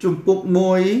ជំពូក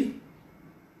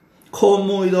1ខ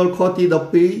1ដល់ខទី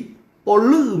12ព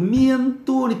លឺមាន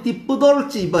តួនាទីផ្ដល់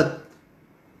ជីវិត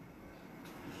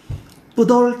ផ្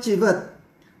ដល់ជីវិត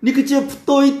នេះគឺជាផ្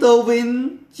ទុយទៅវិញ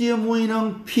ជាមួយនឹង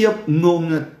ភាពង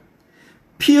ងឹត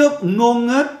ភាពង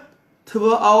ងឹតធ្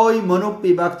វើឲ្យមនុស្ស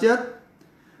ពិបាកចិត្ត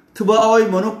ធ្វើឲ្យ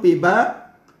មនុស្សពិបាក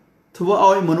ធ្វើ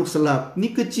ឲ្យមនុស្សស្លាប់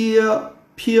នេះគឺជា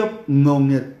ភាពង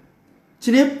ងឹត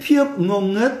ជំរាបភាពង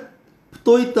ងឹតផ្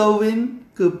ទុយទៅវិញ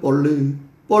គឺពលឺ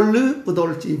ផ្ដ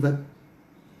ល់ជីវិត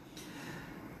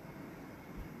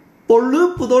ពលឺ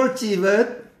ផ្ដល់ជីវិត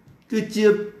គឺជា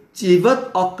ជីវិត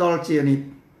អកលជានិច្ច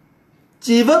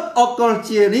ជីវិតអកល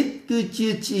ជានិច្ចគឺជា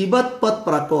ជីវិតពិត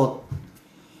ប្រាកដ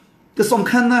គឺសំ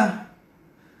ខាន់ណាស់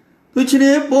ដូច្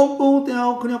នេះបងប្អូនទាំងអ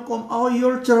ស់គ្នាកុំឲ្យយ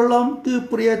ល់ច្រឡំគឺ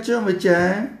ព្រះជាម្ចា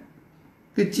ស់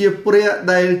គឺជាព្រះ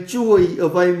ដែលជួយ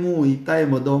អ្វីមួយតែ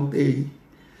ម្ដងទេ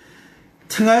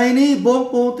ថ្ងៃនេះបង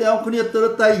ប្អូនទាំងអស់គ្នាត្រូ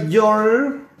វតែយល់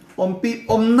អំពី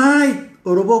អំណាច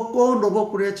របស់កូនរបស់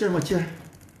ព្រះជាម្ចាស់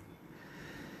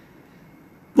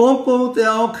បងប្អូនទាំ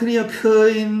ងអស់គ្នាឃើ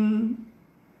ញ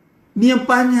មាន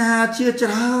បញ្ហាជាច្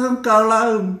រើនកើតឡើ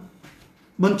ង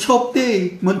មិនឈប់ទេ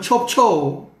មិនឈប់ឈរ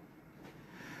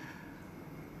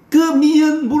គឺមា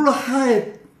នមូលហេតុ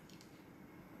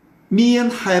មាន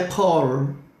ហេតុផល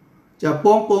ចាប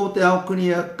ងប្អូនទាំងអស់គ្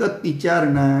នាគិតពិចារ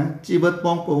ណាជីវិតប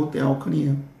ងប្អូនទាំងអស់គ្នា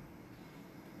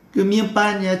គឺមានប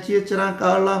ញ្ញាជាច្រើន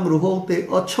កើតឡើងរហូតទេ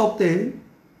អត់ឈប់ទេ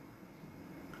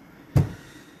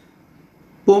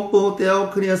បងប្អូនទាំងអ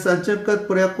ស់គ្នាសញ្ជឹកគិត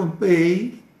ព្រះគម្ពី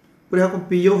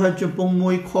រយ៉ូហានចំពុក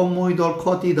1ខ1ដល់ខ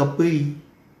ទី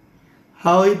12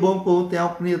ហើយបងប្អូនទាំងអ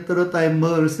ស់គ្នាត្រូវតែ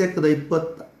មើលសេចក្តីពិត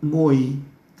មួយ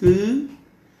គឺ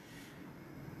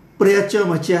ព្រះជា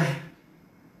ម្ចាស់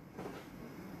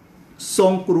ស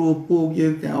ងគ្រូពួកយើ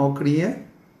ងទាំងអស់គ្នា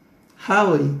ហើ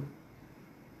យ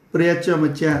ព្រះជា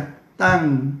ម្ចាស់តាំង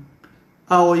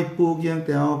ឲ្យពួកយើង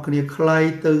ទាំងអស់គ្នាคล้าย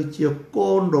ទៅជា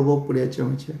កូនរបស់ព្រះជា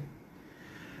ម្ចាស់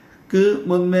គឺ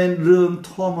មិនមែនរឿង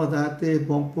ធម្មតាទេ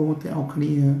បងប្អូនទាំងអស់គ្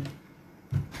នា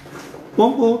ប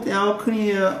ងប្អូនទាំងអស់គ្នា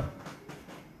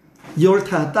យល់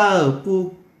ថាតើពួក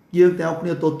យើងទាំងអស់គ្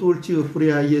នាទទួលជឿព្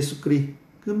រះយេស៊ូវគ្រីស្ទ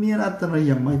គឺមានអត្ថន័យ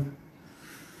យ៉ាងម៉េច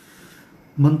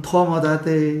មិនធម្មតា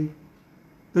ទេ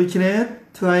ដូច្នេះ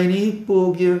ថ្ងៃនេះពួក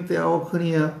យើងទាំងអស់គ្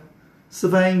នាស្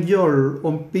វែងយល់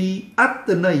អំពីអត្ថ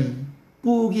ន័យ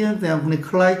ពួកយើងទាំងគ្នា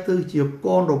คล้ายទៅជា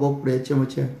កូនរបស់ព្រះជាម្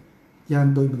ចាស់យ៉ាង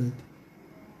ដូចម្តេច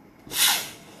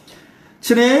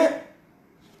ឆ្នេះ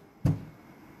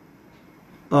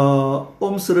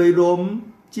អ៊ំស្រីរំ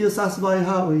ជាសះស្បើយ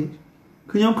ហើយ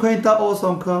ខ្ញុំឃើញតាអូស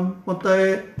ង្ឃឹមប៉ុន្តែ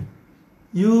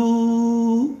យូ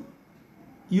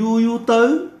រទៅ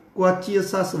គាត់ជា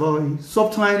សះស្បើយសព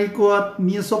ថ្ងៃនេះគាត់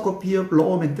មានសុខភាពល្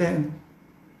អមែនទែន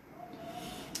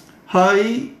ហើយ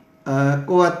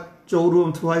គាត់ចូលរួម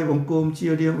ថ្វាយបង្គំជា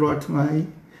រៀងរាល់ថ្ងៃ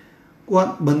គា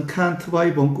ត់មិនខានថ្វាយ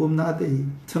បង្គំណាទេ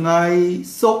ថ្ងៃ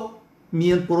សុក្រ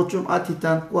មានប្រជុំអធិដ្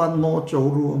ឋានគាត់មកចូល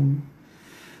រួម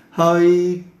ហើយ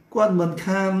គាត់មិន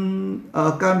ខាន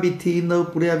កម្មវិធីនៅ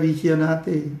ព្រះវិហារណា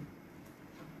ទេ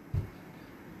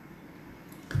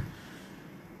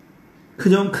ខ្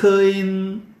ញុំឃើញ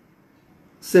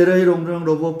សេរីរុងរឿង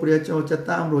របស់ព្រះចូលចិត្ត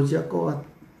តាមរយៈគាត់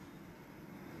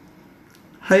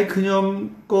ហើយខ្ញុំ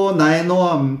ក៏ណែ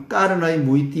នាំករណី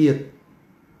មួយទៀត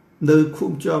នៅ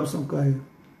ឃុំចំសង្កែ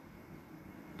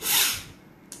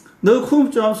នៅឃុំ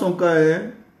ចំសង្កែ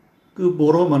គឺបុ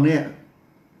រសម្នាក់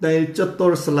ដែលចិត្តទ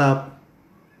ល់ស្លាប់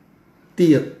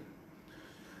ទៀត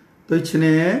ដូច្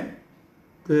នេះ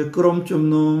គឺក្រុមជំ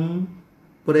នុំ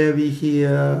ព្រះវិហារ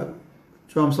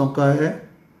ចំសង្កែ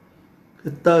គឺ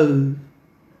ទៅ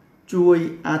ជួយ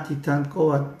អធិដ្ឋាន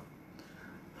គាត់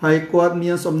ហើយគាត់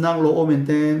មានសំណាងល្អមែន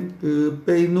ទែនគឺ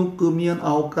ពេលនោះគឺមាន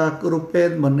ឱកាសគ្រូពេ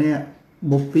ទ្យម្នាក់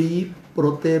មកពីប្រ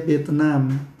ទេសវៀតណាម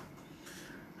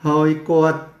ហើយគា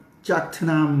ត់ចាក់ថ្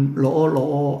នាំល្អ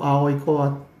ឲ្យគា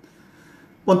ត់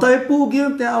ប៉ុន្តែពួកយើ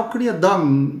ងទាំងអស់គ្នាដឹង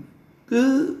គឺ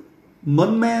មិ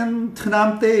នមែនថ្នាំ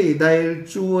ទេដែល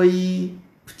ជួយ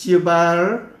ព្យាបាល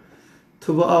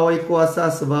ធ្វើឲ្យគាត់សះ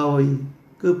ស្បើយ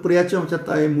គឺព្រះជាម្ចាស់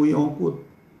តែមួយអង្គគត់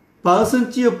បើសិន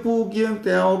ជាពួកយើង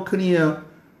ទាំងអស់គ្នា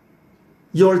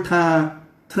យល់ថា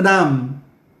ថ្នាំ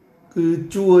គឺ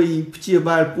ជួយព្យា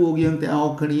បាលពួកយើងទាំងអ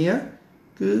ស់គ្នា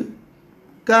គឺ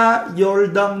ការយល់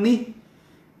ដឹងនេះ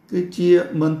គឺជា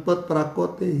មិនពិតប្រាកដ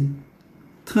ទេ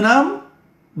ថ្នាំ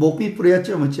មកពីព្រះ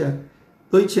ជាម្ចាស់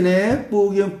ដូច្នេះពួក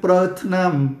យើងប្រើថ្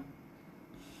នាំ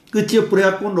គឺជាព្រះ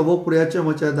គុណរបស់ព្រះជា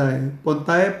ម្ចាស់ដែរប៉ុន្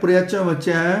តែព្រះជាម្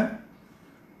ចាស់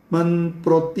មិន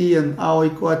ប្រទានឲ្យ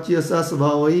គាត់ជាសះស្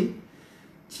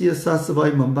បើយ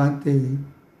មិនបានទេ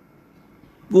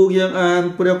ពួកយើងអាន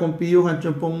ព្រះគម្ពីរយ៉ូហាន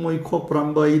ចំពុក1ខ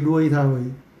8ด้วยថាវិញ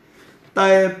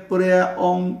តែព្រះអ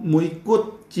ង្គមួយគត់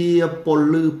ជាព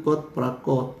លឺពិតប្រាក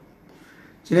ដ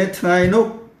ជាថ្ងៃនោះ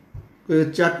គឺ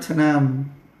ចាត់ឆ្នាំ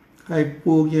ហើយ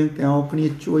ពួកយើងទាំងអស់គ្នា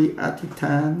ជួយអធិដ្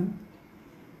ឋាន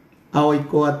ឲ្យ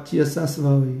គាត់ជាសះស្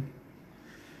បើយ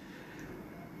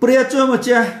ព្រះជាម្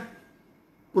ចាស់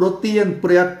ប្រទានព្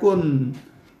រះគុណ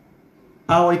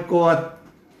ឲ្យគាត់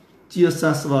ជា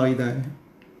សះស្បើយដែរ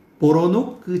បុរសនោះ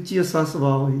គឺជាសះស្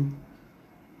បើយ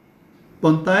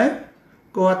ប៉ុន្តែ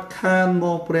គាត់ខានម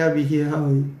កព្រះវិហារហើ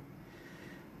យ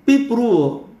ពីព្រោះ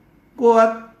គា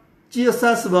ត់ជា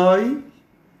សះស្បើយ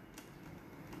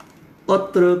អត់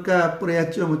ត្រូវការព្រះ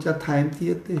ជាម្ចាស់ថែមទៀ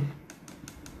តទេ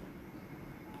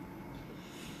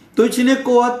ដូច្នេះ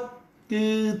គាត់គឺ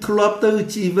ធ្លាប់ទៅ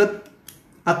ជីវិត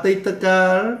អតីតកា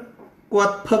លគា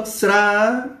ត់ផឹកស្រា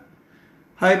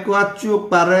ហើយគាត់ជួប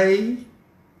បារី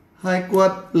ហើយគា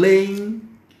ត់លេង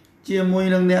ជាមួយ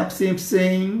នឹងអ្នកផ្សេ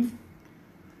ង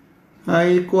ហើយ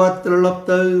គាត់ត្រឡប់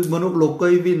ទៅមនុស្សលោ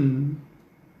កីវិញ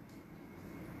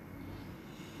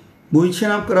មួយឆ្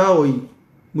នាំក្រោយ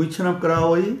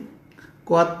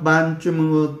គាត់បានជំ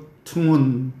ងឺធ្ងន់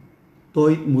ដោ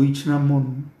យមួយឆ្នាំមុន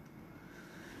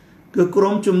គឺក្រុ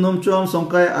មជំនុំជុំសង្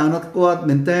កែអាណត្តិគាត់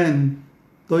មែនតើ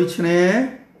ដូច្នេះ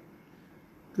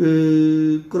គឺ គឺ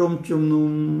ក្រុមជំនុំ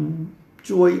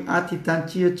ជួយអធិដ្ឋាន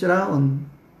ជាច្រើន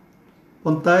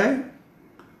ប៉ុន្តែ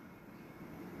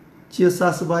ជាសះ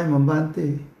ស្បើយមិនបានទេ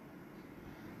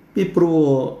ពីព្រោះ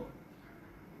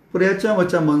ព្រះចៅ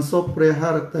មិនសពព្រះハ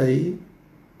រតី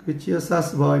គឺជាសះ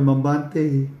ស្បើយមិនបានទេ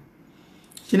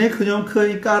ជានេះខ្ញុំឃើញ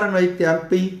ករណីទាំង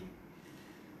ពីរ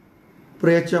ព្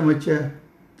រះចៅម្ចាស់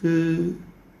គឺ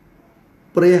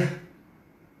ព្រះ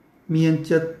មាន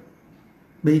ចិត្ត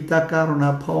មេត្តាករុ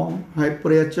ណាផងហើយព្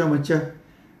រះចៅម្ចាស់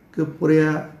គឺព្រះ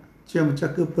ចៅម្ចា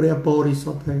ស់គឺព្រះបរិ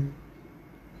សុទ្ធហើយ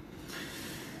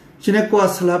ជានេះគា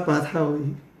ត់ស្លាប់បាត់ហើយ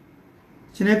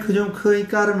ជានេះខ្ញុំឃើញ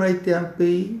ករណីទាំង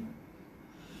ពីរ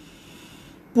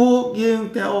ពួកយើង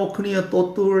ទាំងអស់គ្នាទ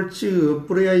ទួលជឿ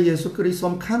ព្រះយេស៊ូវគ្រីស្ទ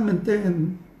សំខាន់មែនទែន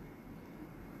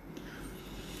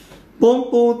បង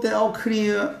ប្អូនទាំងអស់គ្នា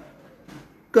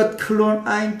គិតខ្លួន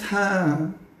ឯងថា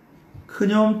ខ្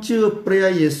ញុំជឿព្រះ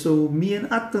យេស៊ូវមាន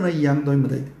អត្ថន័យយ៉ាងដូច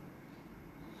ម្តេច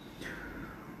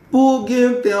ពួកយើ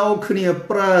ងទាំងអស់គ្នា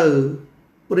ប្រើ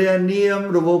ព្រះនាម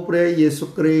របស់ព្រះយេស៊ូវ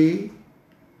គ្រីស្ទ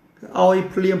ឲ្យ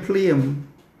ភ្លាម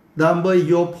ដើម្បី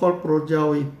យកផលប្រយោ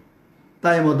ជន៍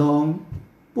តែម្ដង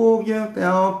ពួកយើងទាំ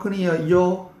ងអស់គ្នាយ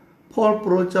កផល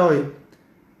ប្រយោជន៍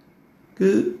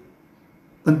គឺ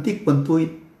បន្តិចបន្តួច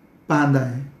បានដែ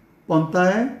រប៉ុន្តែ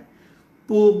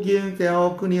ពួកយើងទាំងអ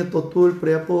ស់គ្នាទទួលព្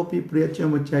រះពរពីព្រះជា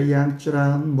ម្ចាស់យ៉ាងច្រើ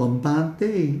នមិនបាន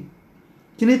ទេ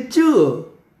ជានេះជឿ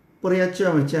ព្រះជា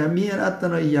ម្ចាស់មានអត្ថ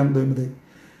ន័យយ៉ាងដូចម្តេច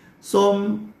សូម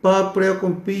បើកព្រះគ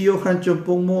ម្ពីរយ៉ូហានជំ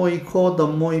ពូក1ខ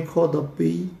11ខ12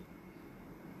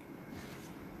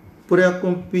ព្រះគ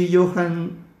ម្ពីរយ៉ូហាន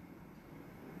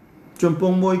ជំពូ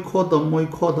ក1ខ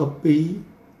11ខ12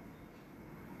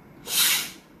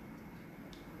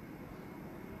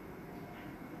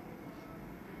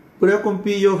ព្រះគម្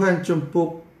ពីរយ៉ូហានជំពូក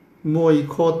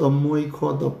1ខ11ខ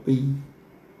12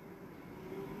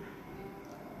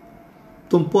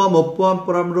ទំព័រ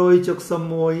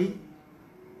1571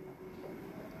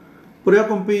ព្រះ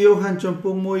គម្ពីរយ៉ូហានជំពូ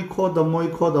ក1ខ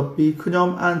11ខ12ខ្ញុំ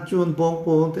អានជូនបងប្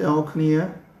អូនទាំងអស់គ្នា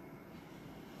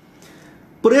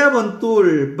ព្រះបន្ទូល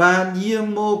បានយាង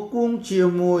មកគង់ជា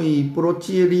មួយប្រ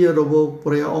ជារាស្ត្ររបស់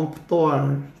ព្រះអង្គផ្ទាល់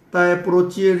តែប្រ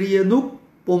ជារាស្ត្រនោះ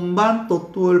ពុំបានទ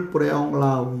ទួលព្រះអង្គ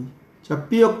ឡើយចា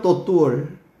ពាក្យទទួល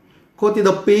ខទី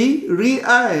12រីឯ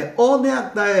អូអ្នក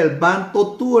ដែលបានទ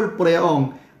ទួលព្រះអង្គ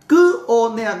គឺអូ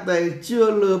អ្នកដែលជឿ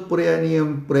លើព្រះនាម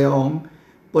ព្រះអង្គ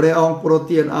ប្រ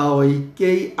ទានឲ្យ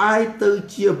គេអាចទៅ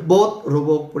ជាបុត្ររប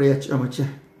ស់ព្រះជាម្ចា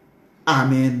ស់អា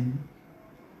មែន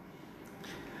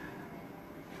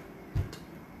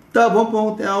តើបងប្អូន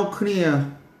ទាំងអស់គ្នា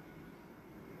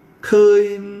ឃើញ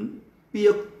ពា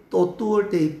ក្យទទួល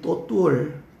ទេទទួល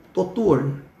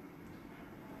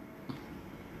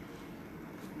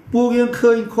ពួកយើង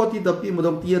ឃើញខទី12ម្ដ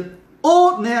ងទៀតអូ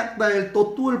អ្នកដែលទ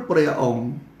ទួលព្រះអង្គ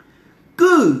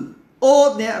គឺអូ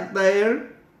អ្នកដែល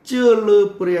ជឿលើ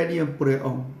ព្រះនាមព្រះអ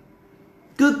ង្គ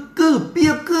គឺពា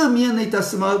ក្យគឺមានន័យថា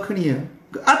ស្មើគ្នា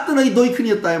គឺអត្ថន័យដូចគ្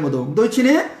នាតែម្ដងដូច្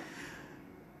នេះ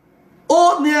អូ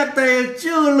អ្នកដែល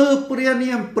ជឿលើព្រះ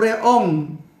នាមព្រះអង្គ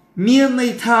មានន័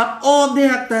យថាអូអ្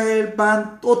នកដែលបាន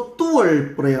ទទួល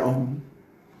ព្រះអង្គ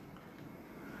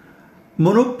ម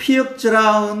នុស្សភាគច្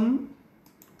រើន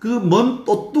គឺមិន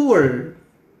ទទួល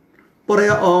ព្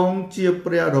រះអង្គជា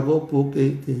ព្រះរបស់ពួកគេ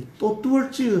ទេទទួល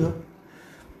ជឿ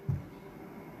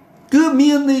គឺ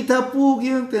មានន័យថាពួក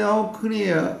យើងទាំងអស់គ្នា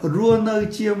រស់នៅ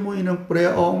ជាមួយនឹងព្រះ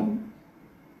អង្គ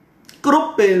គ្រប់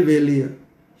ពេលវេលា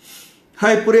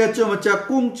ហើយព្រះជាម្ចាស់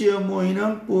គង់ជាមួយនឹ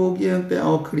ងពួកយើងទាំង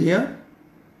អស់គ្នា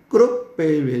គ្រប់ពេ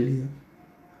លវេលា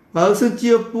បើសិន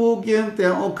ជាពួកយើង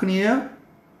ទាំងអស់គ្នា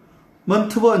មិន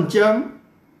ធ្វើអញ្ចឹង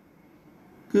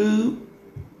គឺ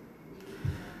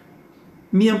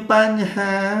មានបញ្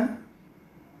ហា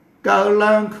កើត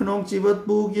ឡើងក្នុងជីវិត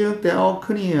ពួកយើងទាំងអស់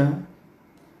គ្នា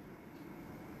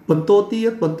បន្តទៀ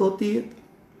ត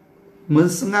មិន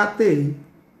ស្ងាត់ទេ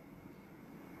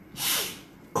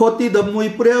ខទី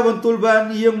11ព្រះបន្ទូលបាន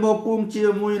យាងមកគង់ជា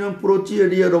មួយនឹងប្រជា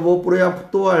រាស្ត្ររបស់ព្រះផ្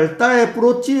ទាល់តែប្រ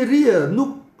ជារាស្ត្រនោះ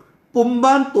ពុំ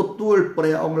បានទទួលព្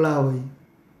រះអង្គឡើយ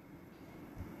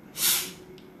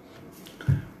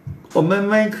អ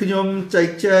មែនខ្ញុំចែក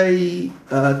ចាយ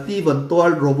ទីបន្ទា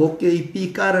ល់របស់គេពី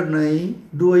ករណី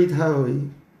ដូចហើយ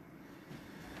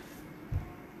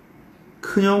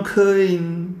ខ្ញុំឃើញ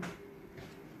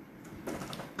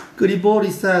គ្រីប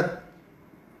រិស័ទ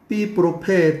ពីប្រ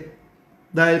ភេទ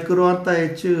ដែលគ្រាន់តែ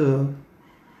ជឿ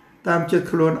តាមចិត្ត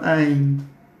ខ្លួនឯង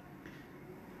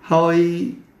ហើយ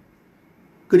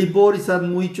គ្រីបរិស័ទ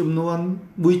មួយចំនួ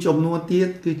នទៀត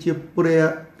គឺជាព្រះ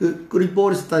គឺគ្រីប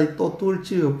រិស័ទទទួល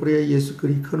ជឿព្រះយេស៊ូវគ្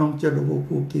រីស្ទក្នុងចិត្តរបស់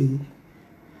ពួកគេ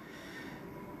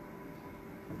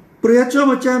ព្រះច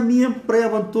ម្ចាស់មានព្រះ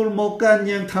បន្ទូលមកកាន់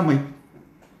យើងថាម៉េច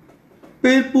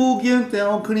ពេលពួកយើងទាំង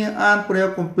អស់គ្នាអានព្រះ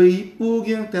គម្ពីរពួក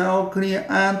យើងទាំងអស់គ្នា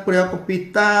អានព្រះគម្ពីរ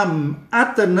តាមអ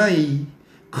ត្ថន័យ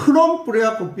ក្នុងព្រះ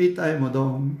គម្ពីរតែម្ដ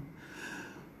ង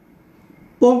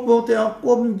បងប្អូនទាំង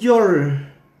កុំយល់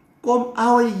កុំ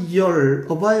ឲ្យយល់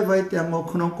អ្វីៗទាំងមក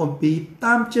ក្នុងគម្ពីរ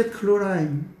តាមចិត្តខ្លួនឯង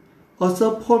អត់សូ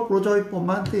វផលប្រយោជន៍ប្រ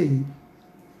មាណទេ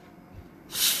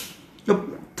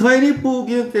ថ្ងៃនេះពួក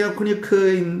យើងទាំងអស់គ្នាឃើ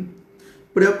ញ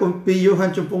ព្រះគម្ពីរយ៉ូហា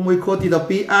នចំពុក1ខទី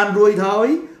12អានរួចហើយ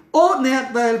អូអ្នក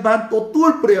ដែលបានទទួល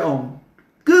ព្រះអង្គ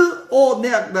គឺអូ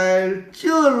អ្នកដែល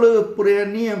ជឿលើព្រះ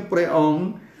នាមព្រះអង្គ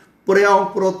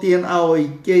ប្រទានឲ្យ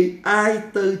គេអាច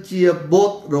ទៅជាបុ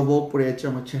ត្ររបស់ព្រះជា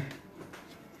ម្ចាស់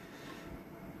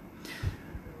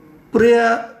ព្រះ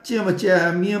ជាម្ចាស់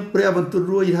មានព្រះបន្ទូល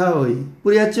រួចហើយ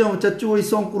ព្រះជាម្ចាស់ជួយ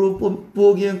សង្គ្រោះពួ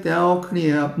កយើងទាំងអស់គ្នា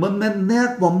មិនមែនអ្នក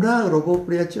បម្រើរបស់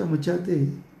ព្រះជាម្ចាស់ទេ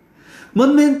មិន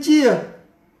មែនជា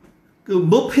គឺ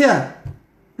បុព្វ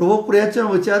របស់ព្រះជា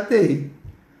ម្ចាស់ទេ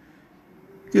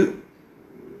គឺ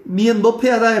មានបុព្វ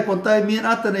ដែរប៉ុន្តែមាន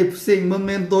អត្ថន័យផ្សេងមិន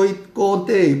មែនដោយកូន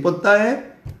ទេប៉ុន្តែ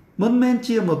មិនមែន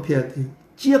ជាបុព្វទេ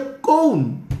ជាកូន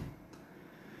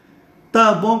តើ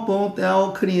បងប្អូនទាំងអ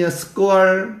ស់គ្នាស្គា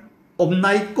ល់អំ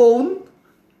ណាចកូន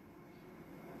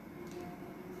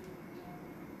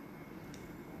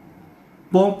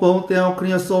បងប្អូនទាំងអស់គ្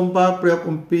នាសូមបើកព្រះគ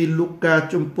ម្ពីរលូកា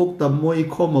ជំពូក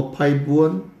11ខ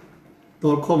24ដ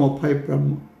ល់ខ25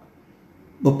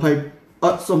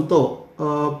សុំទោស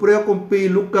ព្រះគម្ពីរ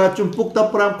លូកាជំពូក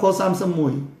15ខ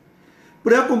31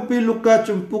ព្រះគម្ពីរលូកា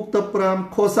ជំពូក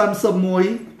15ខ31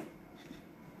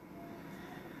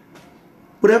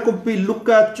ព្រះគម្ពីរលូ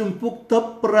កាជំពូក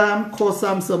15ខ31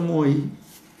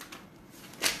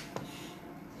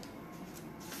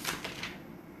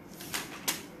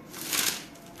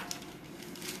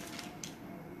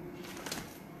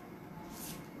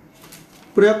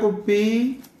ព្រះគម្ពីរ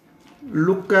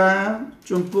លូកា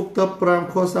ជំពូក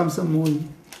15ខ31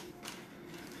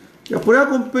ព្រះ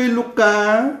គម្ពីរលូកា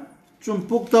ជំ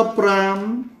ពូក15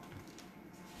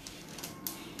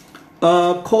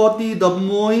ខទី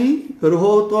11រ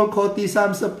ហូតដល់ខទី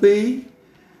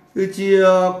32គឺជា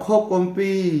ខគម្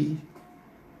ពីរ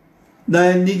ដែ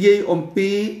លនិយាយអំពី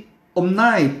អំ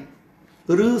ណាច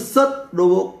ឬសិទ្ធិរ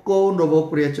បស់កូនរបស់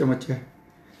ព្រះជាម្ចាស់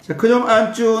ចាខ្ញុំអាន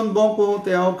ជូនបងប្អូន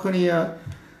ទាំងអស់គ្នា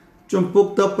ជំពូក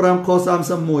15ខ31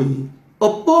ឪ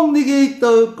ពុកនិយាយ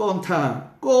ទៅកូនថា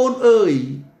កូនអើយ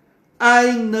ឯ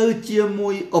ងនៅជាមួ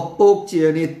យឪពុកជា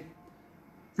និច្ច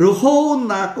រហូត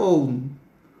ណាកូន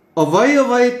អ្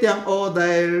វីទាំងអស់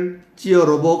ដែលជា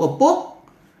របស់ឪពុក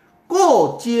ក៏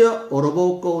ជារប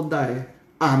ស់កូនដែរ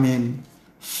អាមែន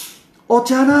អូ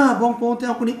ចាណាបងប្អូនទាំ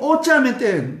ងអស់គ្នាអូចាមែន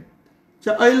ទេ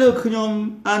ចាឥឡូវខ្ញុំ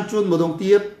អានជូនម្ដង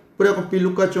ទៀតព្រះគម្ពីរ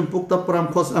លូកាជំពូក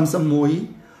15ខ31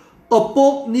ឪពុ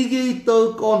កនិយាយទៅ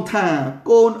កូនថា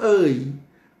កូនអើយ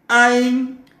ឯង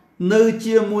នៅ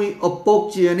ជាមួយឪពុក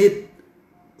ជានិច្ច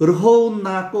រហូត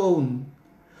ណាកូន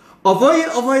អ្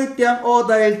វីទាំងអស់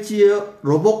ដែលជា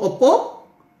របស់ឪពុក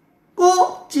ក៏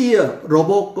ជារ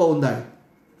បស់កូនដែរ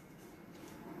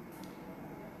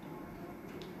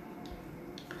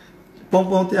បង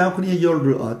ប្អូនទាំងអស់គ្នាយល់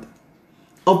ឬអត់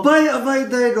អ្វី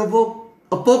ដែលរបស់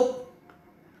ឪពុក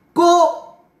ក៏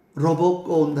របស់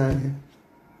កូនដែរ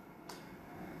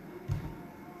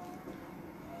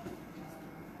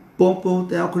បងប្អូន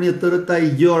ទាំងអស់គ្នាត្រូវតែ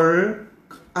យល់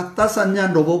អត្តសញ្ញាណ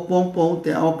របស់បងប្អូន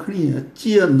ទាំងអស់គ្នា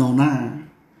ជានរណា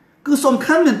គឺសំ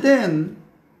ខាន់មែនទែន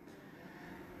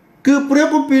គឺព្រះ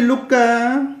គម្ពីរលូកា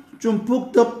ជំពូក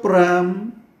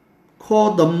15ខ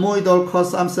11ដល់ខ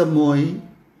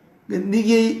31និ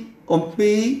យាយអំ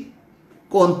ពី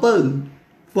កូនពៅ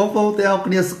បងប្អូនទាំងអស់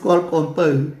គ្នាស្គាល់កូនពៅ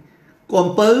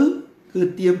គឺ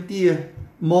ទៀមទា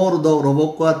មរតករប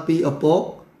ស់គាត់ពីឪពុក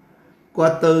គា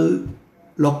ត់ទៅ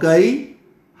លោកី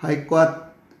ហើយគាត់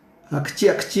ខ្ជា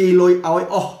ក់ខ្ជាយលុយឲ្យ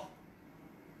អស់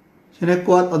ฉะนั้น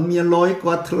គាត់អត់មានលុយ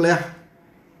គាត់ធ្លះ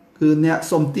គឺអ្នក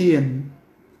សុំទាន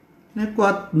នេះគា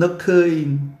ត់នឹកឃើញ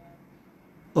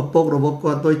ឪពុករបស់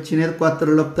គាត់ដូចជាគាត់ត្រ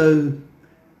ឡប់ទៅ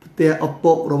ផ្ទះឪ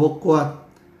ពុករបស់គាត់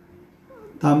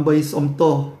ដើម្បីសុំ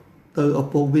ទោសទៅឪ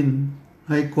ពុកវិញ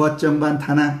ហើយគាត់ចាំបាន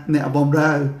ឋានៈអ្នកបម្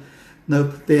រើនៅ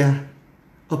ផ្ទះ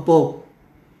ឪពុក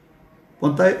ប៉ុ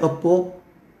ន្តែឪពុក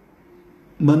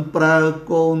មិនប្រើ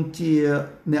កូនជា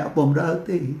អ្នកបម្រើ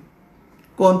ទេ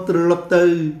កូនត្រឡប់ទៅ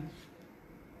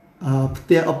ផ្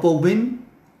ទះឪពុកវិញ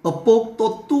ឪពុកទ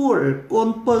ទួលកូន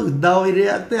ពៅដោយរា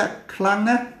ក់ទាក់ខ្លាំង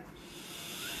ណាស់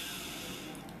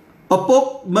ឪពុក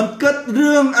មិនគិត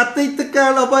រឿងអតីតកា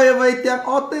លអ្វីទាំង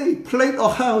អស់ទេភ្លេចអ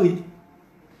ស់ហើយ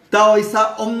ដោយសារ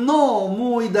អំណរ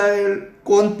មួយដែល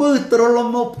កូនពៅត្រឡ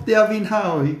ប់មកផ្ទះវិញ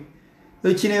ហើយ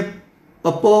ដូចជា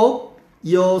ឪពុក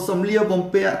យកសម្លៀកបំ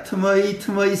ពាក់ថ្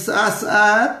មីស្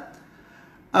អាត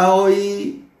ឲ្យ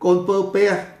កូនពើពា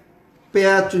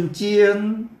ក់ជញ្ជាំង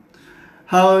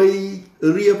ហើយ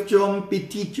រៀបចំពិ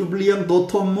ធីជប់លៀងដ៏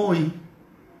ធំមួយ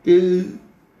គឺ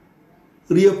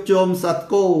រៀបចំសត្វ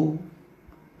គោ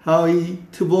ហើយ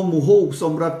ធ្វើមហូបស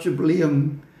ម្រាប់ជប់លៀង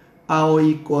ឲ្យ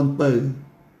កូនពើ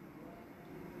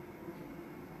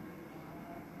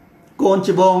កូន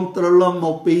ច្បងត្រឡប់ម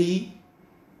កពី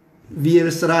វាល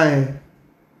ស្រែ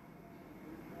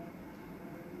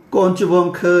កូនច្បង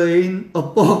ឃើញឪ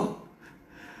ពុក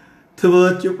ធ្វើ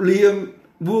ជប់លៀង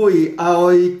មួយ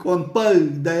ឲ្យកូនពៅ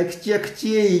ដែលខ្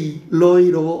ជាយលុយ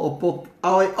របស់ឪពុក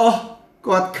ឲ្យអស់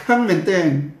គាត់ខឹងមែនទែន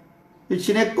ដូ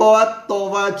ច្នេះគាត់ត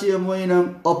វ៉ាជាមួយនឹង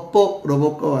ឪពុករប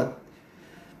ស់គាត់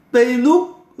ពេលនោះ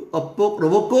ឪពុករ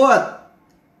បស់គាត់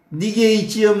និយាយ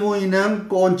ជាមួយនឹង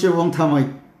កូនច្បងថាម៉េច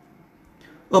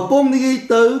ឪពុកនិយាយ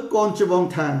ទៅកូនច្បង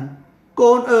ថា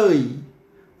កូនអើយ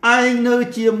ឯងនៅ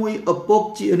ជាមួយឪពុក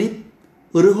ជានិច្ច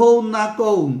រហូតណា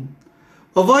កូន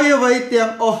អ្វីទាំ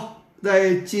ងអស់ដែល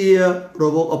ជារ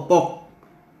បស់ឪពុក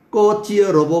ក៏ជា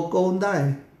របស់កូនដែរ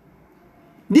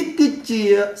នេះគឺជា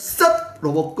សិទ្ធិរ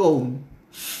បស់កូន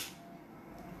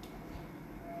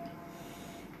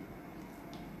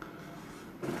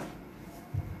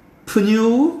ភ្ញៀ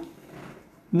វ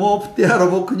មកផ្ទះរ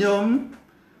បស់ខ្ញុំ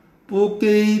ពួក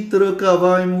គេត្រូវកា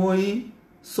វ៉ាយមួយ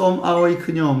សូមឲ្យ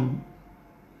ខ្ញុំ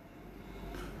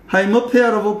ហើយមកផ្ទះ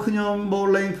របស់ខ្ញុំមក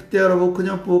លេងផ្ទះរបស់ខ្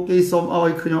ញុំពួកគេសូមឲ្យ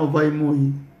ខ្ញុំអ្វីមួយ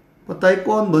ប៉ុន្តែ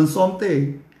គាត់មិនសូមទេ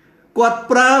គាត់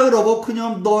ប្រើរបស់ខ្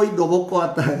ញុំដោយរបស់គា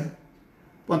ត់តែ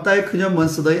ប៉ុន្តែខ្ញុំមិន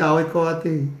ស្ដីឲ្យគាត់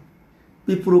ទេ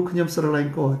ពីព្រោះខ្ញុំស្រឡា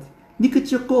ញ់គាត់នេះគឺ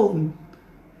ជាកូន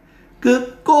គឺ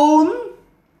កូន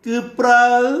គឺប្រើ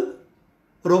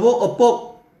របស់ឪពុក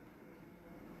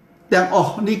ទាំងអ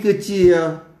ស់នេះគឺជា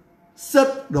សិ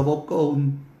ទ្ធិរបស់កូន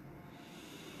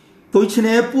ដូច្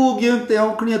នេះពួកយើងទាំង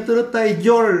គ្នាត្រូវតែយ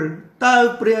ល់តើ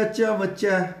ព្រះជាម្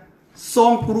ចាស់ស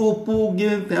ងគ្រូពួក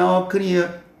យើងទាំងគ្នា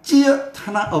ជាឋា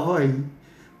នៈអ្វី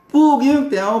ពួកយើង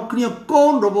ទាំងគ្នាកូ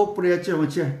នរបស់ព្រះជា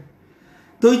ម្ចាស់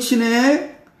ដូច្នេះ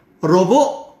រប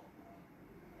ស់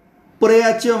ព្រះ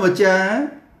ជាម្ចាស់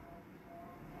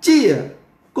ជា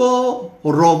ក៏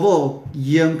របស់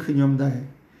យើងខ្ញុំដែរ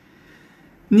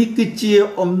នេះគឺជា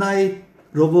អំណាច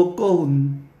របស់កូន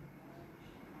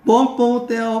បងប្អូន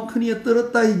ទាំងគ្នាត្រូវ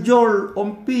តែយល់អំ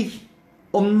ពី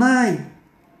អំណាច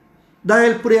ដែល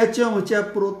ព្រះជាម្ចាស់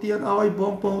ប្រទានឲ្យប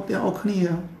ងប្អូនទាំងអស់គ្នា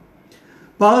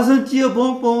បើសិនជាប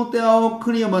ងប្អូនទាំងអស់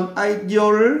គ្នាមិនអាចយ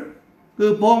ល់គឺ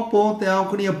បងប្អូនទាំងអស់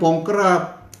គ្នាបងក្រាប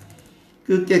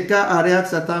គឺកិច្ចការអរិយ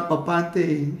សតាបបានទេ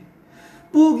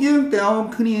ពួកយើងទាំងអ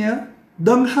ស់គ្នា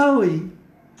ដឹងហើយ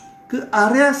គឺអ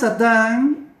រិយសតា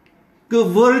គឺ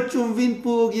វិលជុំវិញ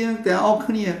ពួកយើងទាំងអស់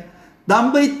គ្នាដើ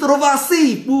ម្បីត្រវាស៊ី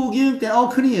ពួកយើងទាំងអ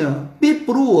ស់គ្នាពី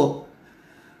ព្រោះ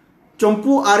ចំ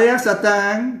ពោះអរិយសតា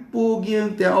ពួកយើង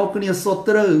ទាំងអស់គ្នាសុទ្ធ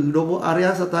ត្រូវរបស់អរិយ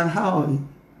សតាហើយ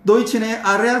ដូច្នេះ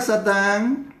អរិយសតា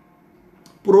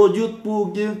ប្រយុទ្ធពួក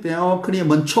យើងទាំងអស់គ្នា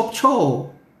មិនឈប់ឈរ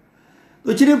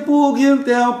ដូច្នេះពួកយើង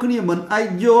ទាំងអស់គ្នាមិនអាច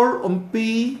យល់អំពី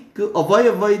គឺអ្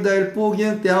វីដែលពួកយើ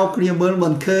ងទាំងអស់គ្នាមើលមិ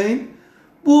នឃើញ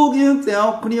ពួកយើងទាំងអ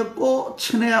ស់គ្នាក៏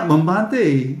ឈ្នះមិនបានទេ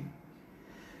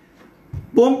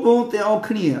បងប្អូនទាំងអស់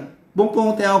គ្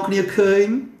នាឃើញ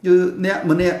គឺអ្នក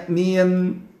ម្នាក់មាន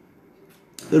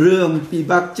រឿងពិ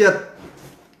បាកចិត្ត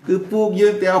គឺពួកយើ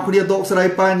ងទាំងអស់គ្នាដកស្រាយ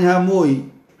បញ្ហាមួយ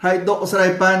ហើយដកស្រាយ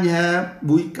បញ្ហា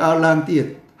មួយកើតឡើងទៀត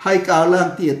ហើយកើតឡើង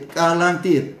ទៀត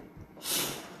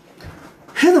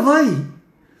ហេតុអ្វី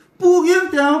ពួកយើង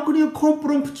ទាំងអស់គ្នាខំប្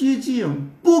រឹងព្យាយាម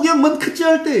ពួកយើងមិនខ្ជិ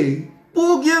លទេពួ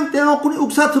កយើងទាំងអស់គ្នាឧ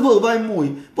ស្សាហ៍ធ្វើអ្វីមួយ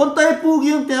ប៉ុន្តែពួក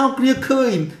យើងទាំងអស់គ្នាឃើ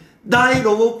ញដៃរ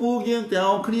បស់ពួកយើងទាំង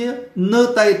អស់គ្នានៅ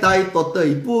តែតទៅ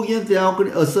ពួកយើងទាំងអស់គ្នា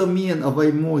អសមានអ្វី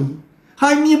មួយ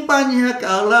ហើយមានបញ្ហា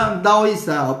កើតឡើងដោយ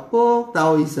សារពុក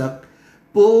ដោយសារ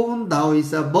ពូនដោយ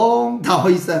សារបងដោ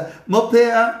យសារមកភ័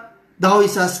ក្រដោយ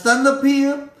សារស្ថានភា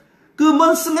ពគឺមិ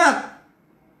នស្ងាត់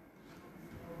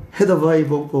ហេតុអ្វី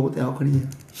បងប្អូនទាំងអស់គ្នា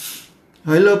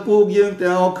ហើយលើពួកយើង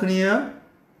ទាំងអស់គ្នា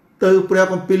ទៅព្រះ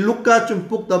គម្ពីរលូកាជំ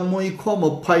ពូក11ខ24 25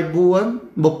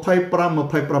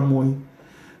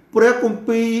 26ព្រះគម្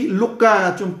ពីរលូកា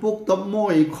ជំពូក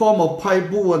11ខ24 25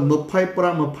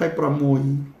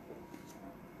 26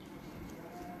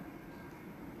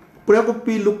ព្រះគម្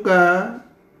ពីរលូកា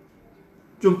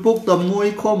ជំពូក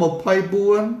11ខ24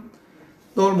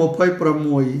ដល់26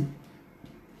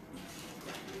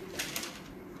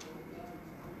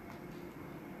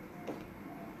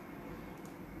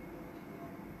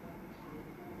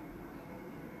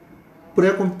ព្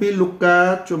រះគម្ពីរលូកា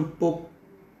ជំពូក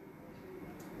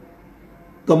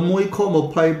11 11 ខ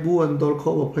 24 ដល់ខ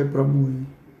 26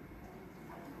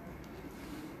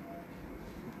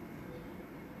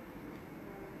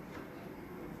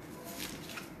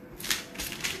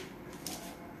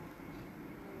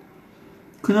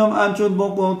 ខ្ញុំអានជូនប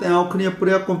ងប្អូនទាំងអស់គ្នាព្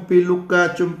រះគម្ពីរលូកា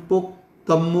ជំពូក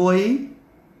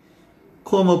11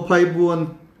ខ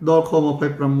 24 ដល់ខ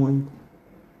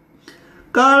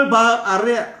 26 កាលបើអ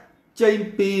រិយចេញ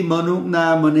ពីមនុស្សណា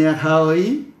ម្នាក់ហើយ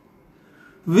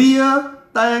វា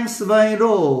តែងស្វែងរ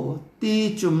កទី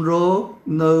ជំរក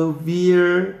នៅវា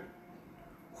ល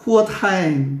ហួតហែ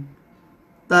ង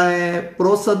តែប្រ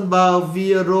សិនបើវា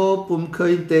រកពុំឃើ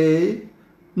ញទេ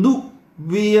នោះ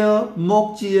វាមក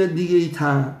ជានិយាយ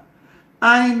ថា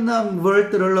ឯងនឹងវិល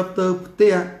ត្រឡប់ទៅផ្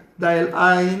ទះដែល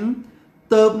ឯង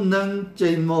ទៅនឹង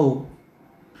ចេញមក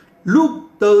លុប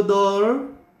ទៅដល់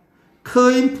ឃើ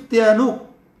ញផ្ទះនោះ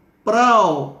ប្រោ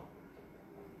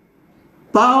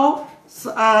បោ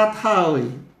ស្អាតហើយ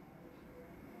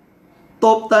ត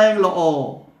បតែងល្អ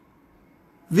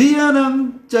វានឹង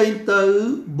ចេញទៅ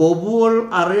បវល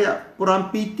អរិយ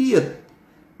7ទៀត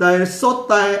ដែលសុទ្ធ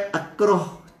តែអាក្រក់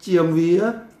ជាងវា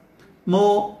ម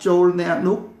កចូលអ្នក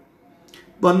នោះ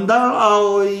បណ្ដាល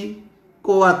ឲ្យ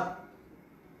គាត់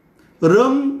រឹ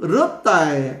ងរឹតតែ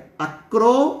អាក្រ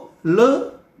ក់លើ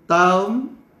ដើម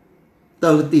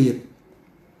ទៅទៀត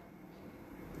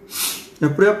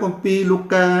ព្រះគម្ពីរលូ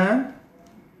កា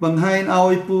បង្ហាញឲ្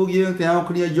យពួកយើងទាំងអស់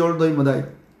គ្នាយល់ដោយម្ដេច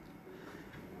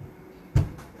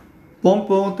បង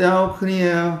ប្អូនទាំងអស់គ្នា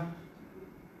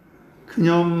ខ្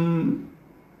ញុំ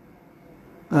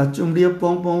ជំរាបប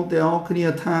ងប្អូនទាំងអស់គ្នា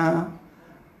ថា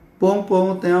បងប្អូន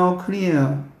ទាំងអស់គ្នា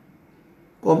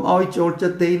កុំឲ្យចូលចិ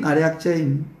ត្តទិញអរិយចេញ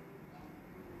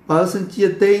បើសិនជា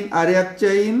ទិញអរិយ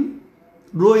ចេញ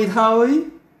រួចហើយ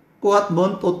គាត់មិ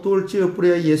នទទួលជឿព្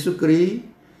រះយេស៊ូវគ្រីស្ទ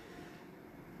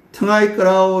ថ្ងៃក្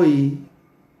រោយ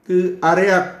គឺអរិ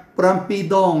យ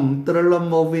7ដងត្រឡប់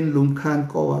មកវិញលំខាន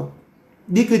គាត់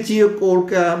នេះគឺជាគោល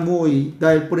ការណ៍មួយ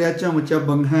ដែលព្រះចង់មក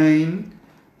បង្ហាញ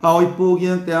ឲ្យពួក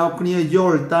យើងទាំងអស់គ្នាយ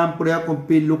ល់តាមព្រះគម្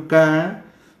ពីរលូកា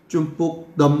ជំពូក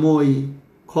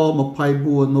11ខ 24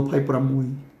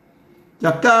 26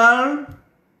ចាកាល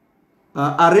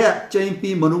អរិយចេញពី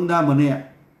មនុស្សណាម្នាក់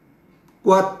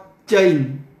គាត់ចេញ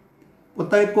ប៉ុ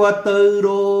ន្តែគាត់ទៅរ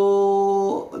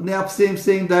កអ្នកផ្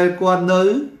សេងដែលគាត់នៅ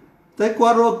តែគា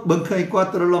ត់រកបង្ខំគាត់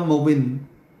ត្រឡប់មកវិញ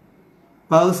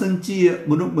បើសិនជា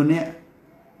មនុស្សម្នាក់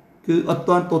គឺអត់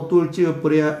ទាន់ទទួលជឿ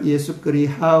ព្រះយេស៊ូវគ្រីស្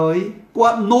ទហើយគា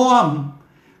ត់នាំ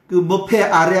គឺមុខភ័ក្រ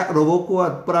អរិយរបស់គា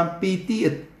ត់7ទៀ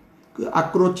តគឺអា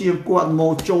ក្រក់ជាងគាត់ម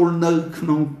កចូលនៅក្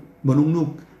នុងមនុស្សនោះ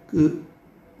គឺ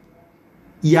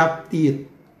យ៉ាប់ទៀត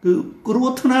គឺគ្រោះ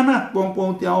ថ្នាក់ណាស់បងប្អូ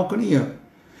នទាំងអស់គ្នា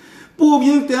ពួក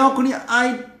យើងទាំងអស់គ្នាអា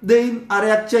ចដេញអ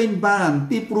រិយចេញបាន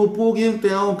ពីព្រោះពួកយើង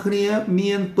ទាំងអស់គ្នា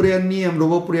មានព្រះនាមរ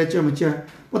បស់ព្រះជាម្ចាស់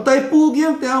ប៉ុន្តែពួកយើ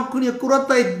ងទាំងអស់គ្នាគ្រាន់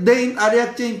តែដេញអរិយ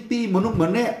ចេញពីមនុស្ស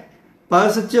ម្នាក់បើ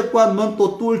សិនជាគាត់មិនទ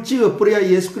ទួលជឿព្រះ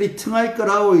យេស៊ូវគ្រីស្ទថ្ងៃក្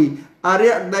រោយអ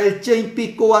រិយដែលចេញពី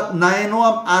គាត់ណែ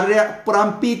នាំអរិយ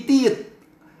7ទៀត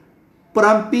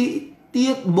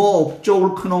មកចូល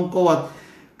ក្នុងគាត់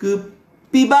គឺ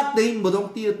ពិបាកដេញម្ដង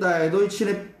ទៀតដែរដូច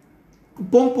នេះ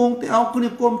បងប្អូនទាំងអស់គ្នា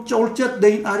គុំចូលចិត្ត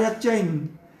ដេញអរិយចេញ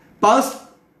បើ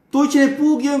ទោះជាពួ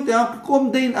កយើងទាំងគុំ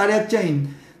ដេញអរិយចេញ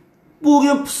ពួក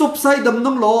យើងផ្សព្វផ្សាយដំ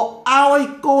ណឹងល្អឲ្យ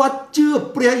គាត់ជឿ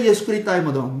ព្រះយេស៊ូវគ្រីស្ទតែ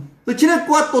ម្ដងដូច្នេះ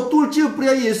គាត់ទទួលជឿព្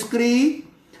រះយេស៊ូវគ្រីស្ទ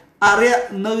អរិយ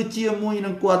នៅជាមួយនឹ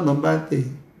ងគាត់មិនបានទេ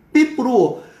ពីព្រោះ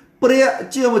ព្រះ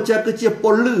ជាម្ចាស់គឺជាព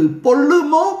លឺ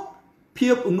មកភា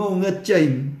ពងងឹតចេញ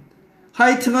ហើ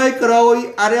យថ្ងៃក្រោយ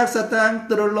អរិយសាតាំង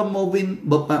ត្រឡប់មកវិញ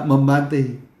មិនបានទេ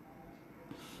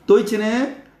ដូច្នេះ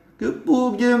គឺពួក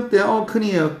យើងទាំងអស់គ្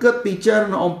នាគិតពិចារ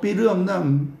ណាអំពីរឿងហ្នឹង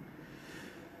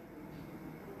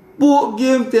ពួក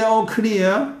យើងទាំងអស់គ្នា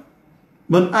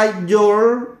មិនអាចយល់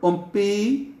អំពី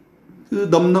គឺ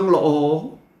ដំណឹងល្អ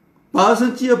បើសិ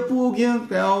នជាពួកយើង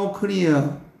ទាំងអស់គ្នា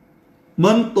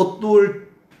មិនទទួល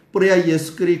ព្រះយេ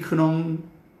ស៊ូវគ្រីស្ទក្នុង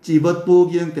ជីវិតពួក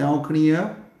យើងទាំងអស់គ្នា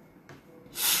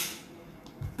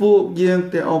ពួកយើង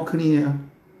ទាំងអស់គ្នា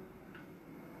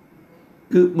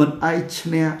គឺមិនអាចឈ្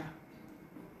នះ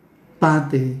បាន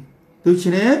ទេដូ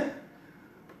ច្នេះ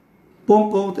បង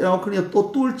ប្អូនទាំងអស់គ្នាទ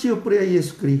ទួលជឿព្រះយេ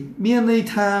ស៊ូវគ្រីស្ទមានន័យ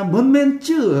ថាមិនមែន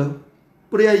ជឿ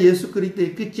ព្រះយេស៊ូវគ្រីស្ទទេ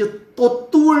គឺជាទ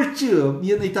ទួលជឿ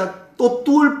មានន័យថាទ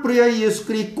ទួលព្រះយេស៊ូវ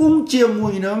គ្រីស្ទគង់ជាមួ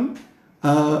យនឹង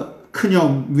ខ្ញុំ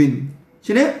វិញ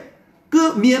ជានេះគឺ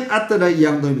មានអត្ថន័យ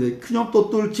យ៉ាងដូចនេះខ្ញុំទ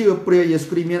ទួលជឿព្រះយេស៊ូវ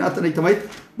គ្រីស្ទមានអត្ថន័យថ្មី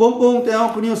បងប្អូនទាំងអ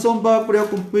ស់គ្នាសូមបើកព្រះ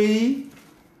គម្ពីរ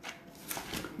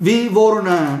វិវរ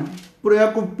ណាព្រះ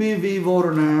គម្ពីរវិវរ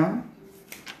ណា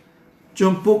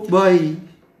ជំពូក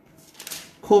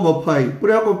3ខ 20ព្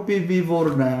រះគម្ពីរវិវរ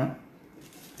ណា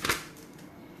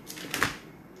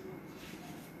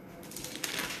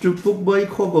ជំពូក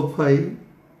3ខ20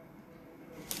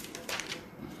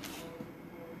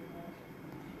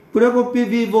ព្រះគម្ពីរ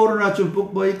វិវរណៈជំពូក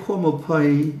3ខ20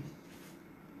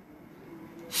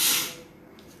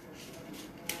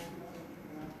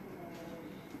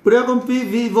ព្រះគម្ពីរ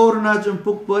វិវរណៈជំ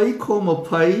ពូក3ខ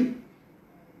20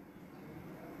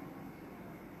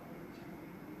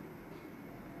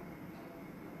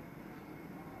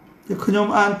ខ្ញុំ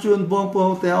អានជូនបងប្អូ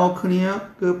នទាំងអស់គ្នា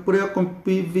គឺព្រះគម្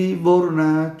ពីរវិវរ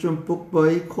ណៈជំពូក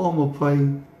3ខ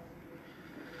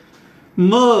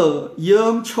20មើលយើ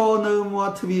ងឈរនៅមា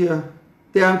ត់ទ្វារ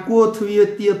ទាំងគួរទ្វារ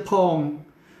ទៀតផង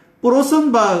ប្រសិន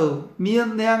បើមាន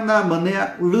អ្នកណាម្នាក់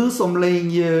ឮសំឡេង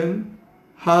យើង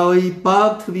ហើយបើ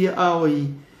កទ្វារឲ្យ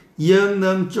យើង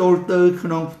នឹងចូលទៅក្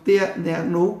នុងផ្ទះអ្នក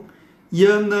នោះ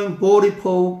យើងនឹងបរិ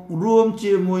ភោគរួម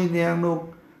ជាមួយអ្នកនោះ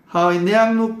ហើយអ្នក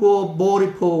នោះក៏បរិ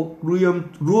ភោគ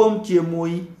រួមជាមួយ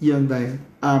យើងដែរ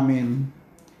អាមែន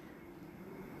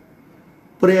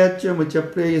ព្រះជាម្ចាស់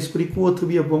ព្រះយេស៊ូវគ្រីស្ទគួរទ្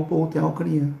វារបងប្អូនទាំងអស់គ្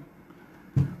នា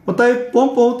ប៉ុន្តែបង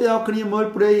ប្អូនទាំងអស់គ្នាមើល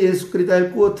ព្រះយេស៊ូវគ្រីស្ទដែល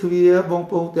គួរទ្វារបង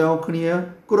ប្អូនទាំងអស់គ្នា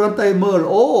គ្រាន់តែមើល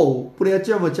អូព្រះ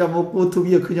ជាម្ចាស់មកគួរទ្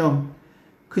វារខ្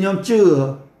ញុំជឿ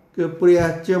គឺព្រះ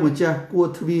ជាម្ចាស់គួរ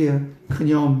ទ្វារខ្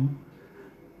ញុំ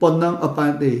ប៉ុណ្ណឹងអត់បា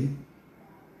នទេ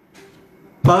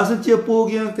បើសិនជាពួក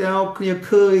យើងទាំងអស់គ្នា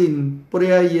ឃើញព្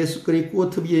រះយេស៊ូវគ្រីស្ទគួរ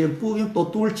ទ្វារពួកយើងទ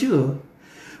ទួលជឿ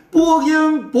ពួកយើ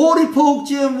ងបរិភោគ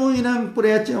ជាមួយនឹងព្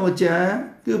រះជាម្ចាស់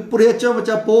គឺព្រះជាម្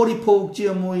ចាស់បរិភោគជា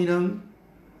មួយនឹង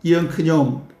យើងខ្ញុំ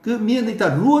គឺមានន័យថា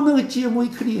រស់នៅជាមួយ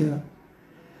គ្នា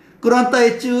គ្រាន់តែ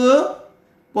ជឿ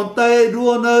ប៉ុន្តែរ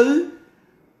ស់នៅ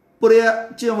ព្រះ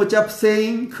ជាម្ចាស់ផ្សេង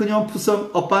ខ្ញុំផ្សំ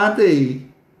អបានទេ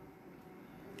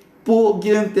ពួក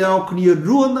យើងទាំងគ្នារ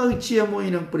ស់នៅជាមួយ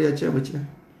នឹងព្រះជាម្ចាស់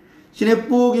ជានេះ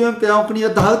ពួកយើងទាំងគ្នា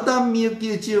ដើរតាមមា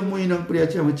គ៌ាជាមួយនឹងព្រះ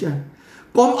ជាម្ចាស់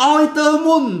កុំឲ្យទៅ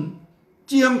មុន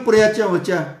ជាងព្រះជាម្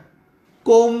ចាស់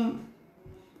កុំ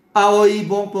ឲ្យ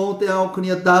បងប្អូនទាំងគ្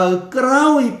នាដើរក្រោ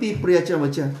យពីព្រះជា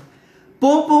ម្ចាស់ប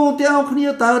ងប្អូនទាំងគ្នា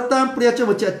ដើរតាមព្រះជា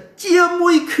ម្ចាស់ជាមួ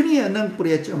យគ្នានឹងព្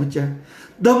រះជាម្ចាស់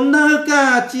ដំណើរកា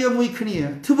រជាមួយគ្នា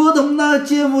ធ្វើដំណើរ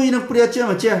ជាមួយនឹងព្រះជា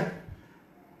ម្ចាស់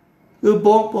គឺប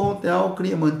ងប្អូនទាំងគ្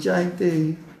នាមិនចាញ់ទេ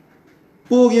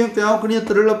ពួកយើងទាំងគ្នា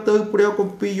ត្រឡប់ទៅព្រះគ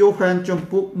ម្ពីរយ៉ូហានចំ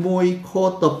ពុក1ខ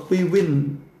12វិញ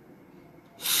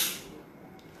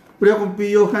ព្រះគម្ពីរ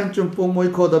យ៉ូហានចំពុក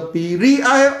1ខ12រីឯ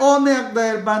អស់អ្នកដែ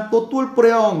លបានទទួលព្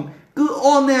រះអង្គគឺអ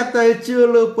ស់អ្នកដែលជឿ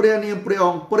លើព្រះនាមព្រះអ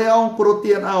ង្គប្រ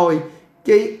ទានឲ្យ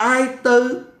គេអាចទៅ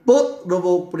ពុតរប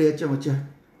ស់ព្រះជាម្ចាស់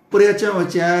ព្រះជាម្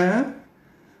ចាស់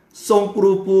សូមគ្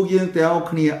រូពួកយើងទាំង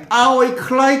គ្នាឲ្យ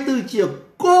ខ្លាយទៅជា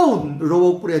កូនរប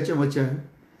ស់ព្រះជាម្ចាស់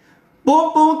បង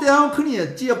ប្អូនទាំងគ្នា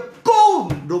ជាកូន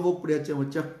របស់ព្រះជាម្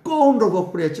ចាស់កូនរបស់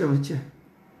ព្រះជាម្ចាស់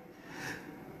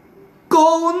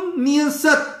កូនមាន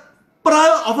សិទ្ធិប្រើ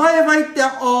អ្វី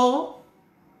ទាំងអស់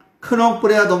ក្នុងព្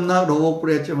រះដំណើររបស់ព្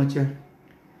រះជាម្ចាស់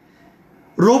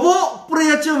របស់ព្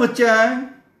រះជាម្ចាស់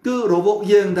គឺរបស់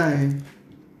យើងដែរ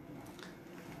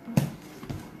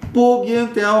ពួកយើង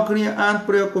ទាំងគ្នាអាន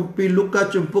ព្រះគម្ពីរលូកា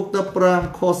ជំពូក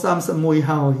15ខ31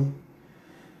ហើយ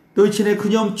ដូច្នេះ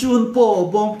ខ្ញុំជូនពរ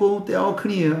បងប្អូនទាំងអស់គ្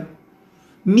នា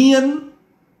មាន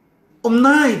អំ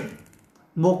ណាច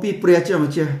មកពីព្រះជា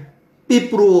ម្ចាស់ពី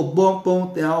ព្រោះបងប្អូន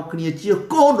ទាំងអស់គ្នាជា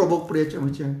កូនរបស់ព្រះជា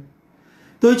ម្ចាស់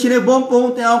ដូច្នេះបងប្អូន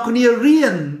ទាំងអស់គ្នារៀ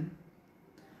ន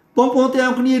បងប្អូនទាំង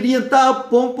អស់គ្នារៀនតើ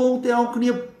បងប្អូនទាំងអស់គ្នា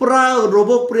ប្រើរ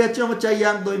បស់ព្រះជាម្ចាស់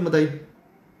យ៉ាងដូចម្តេច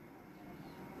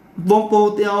បងប្អូន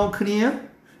ទាំងអស់គ្នា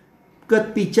គិត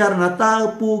ពិចារណាតើ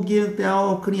ពួកយើងទាំងអ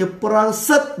ស់គ្នាប្រើ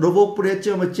សិទ្ធិរបស់ព្រះ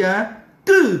ជាម្ចាស់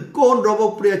គឺកូនរប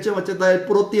ស់ព្រះជាម្ចាស់ដែល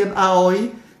ប្រទានឲ្យ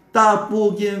តើពួក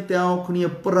យើងទាំងអស់គ្នា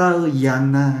ប្រើយ៉ាង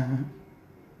ណា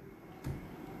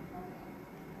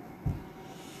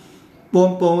បង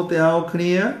ប្អូនទាំងអស់គ្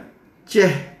នាចេះ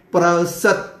ប្រើ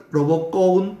សិទ្ធិរបស់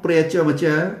កូនព្រះជាម្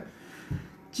ចាស់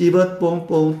ជីវិតបង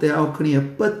ប្អូនទាំងអស់គ្នា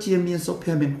ពិតជាមានសុភ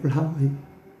មង្គលហើ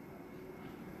យ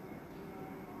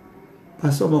បា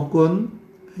ទសូមអរគុណ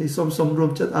ហើយសូមរួ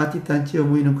មចិត្តអធិដ្ឋានជា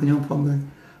មួយនឹងខ្ញុំផងដែរ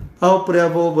អោព្រះ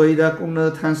វរបិតាគង់នៅ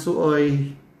ឋានសួគ៌អើយ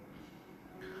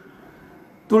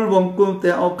ទូលបង្គំ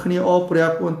ទាំងអស់គ្នាអព្រះ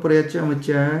គុណព្រះជាម្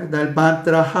ចាស់ដែលបាន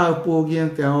ត្រាស់ហៅពួកយើង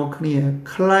ទាំងអស់គ្នា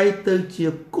คล้ายទៅជា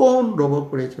កូនរបស់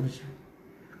ព្រះជាម្ចាស់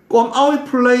កុំឲ្យ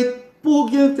ផ្លេចពួក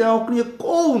យើងទាំងអស់គ្នា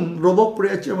កូនរបស់ព្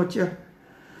រះជាម្ចាស់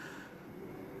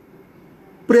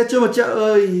ព្រះជាម្ចាស់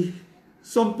អើយ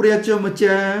សូមព្រះជាម្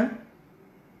ចាស់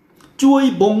ជួយ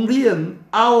បង្រៀន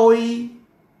ឲ្យ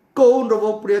កូនរប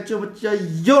ស់ព្រះជាម្ចាស់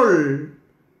យល់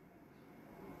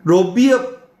របៀប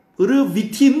ឬវិ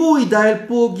ធីមួយដែល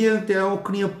ពួកយើងទាំង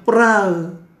គ្នាប្រើ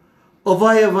អ្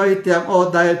វីទាំងអស់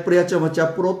ដែលព្រះជាម្ចា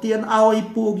ស់ប្រទានឲ្យ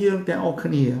ពួកយើងទាំងអស់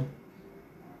គ្នា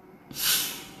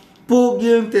ពួក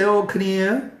យើងទាំងអស់គ្នា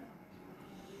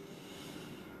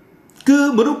គឺ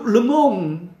មនុស្សល្ងង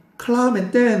ខ្លាមែន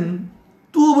ទែន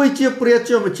ទោះបីជាព្រះ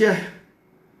ជាម្ចាស់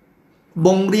ប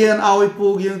ង្រៀនឲ្យពួ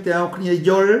កយើងទាំងអស់គ្នាយ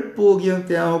ល់ពួកយើង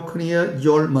ទាំងអស់គ្នាយ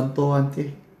ល់មិនទាន់ទេ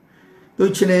ដូ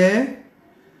ច្នេះ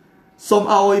សូម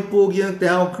ឲ្យពួកយើង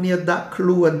ទាំងអស់គ្នាដាក់ខ្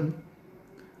លួន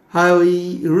ហើយ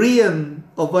រៀន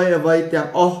អ្វីទាំង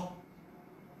អស់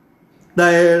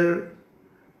ដែល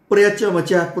ព្រះជាម្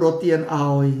ចាស់ប្រទាន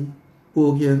ឲ្យពួ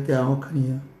កយើងទាំងអស់គ្នា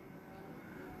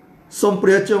សូមព្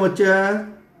រះជាម្ចាស់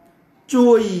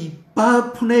ជួយបើក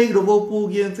ភ្នែករបស់ពួក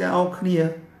យើងទាំងអស់គ្នា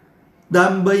ដើ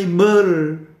ម្បីមើល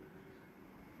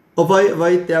អ្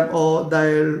វីទាំងអស់ដែ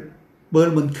លមើល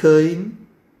មិនឃើញ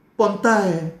ប៉ុន្តែ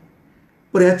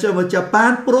ព្រះជាម្ចាស់បា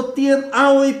នប្រទាន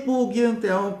ឲ្យពួកយើង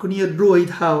ទាំងអស់គ្នារួច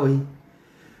ហើយ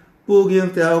ពួកយើង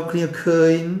ទាំងអស់គ្នាឃើ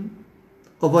ញ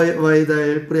អ្វីដែល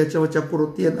ព្រះជាម្ចាស់ប្រ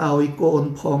ទានឲ្យកូន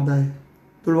ផងដែរ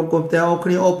ទូលបង្គំទាំងអស់គ្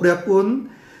នាអរព្រះគុណ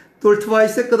ទូលថ្វាយ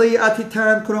សេចក្តីអធិដ្ឋា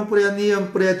នក្នុងព្រះនាម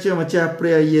ព្រះជាម្ចាស់ព្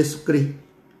រះយេស៊ូវគ្រីស្ទ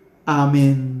អាមែ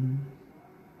ន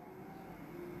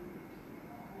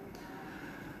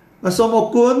សូមអរ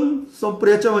គុណសូមព្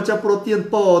រះជាម្ចាស់ប្រទាន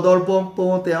ពរដល់បងប្អូ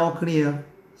នទាំងអស់គ្នា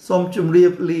សូមជម្រា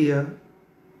បលា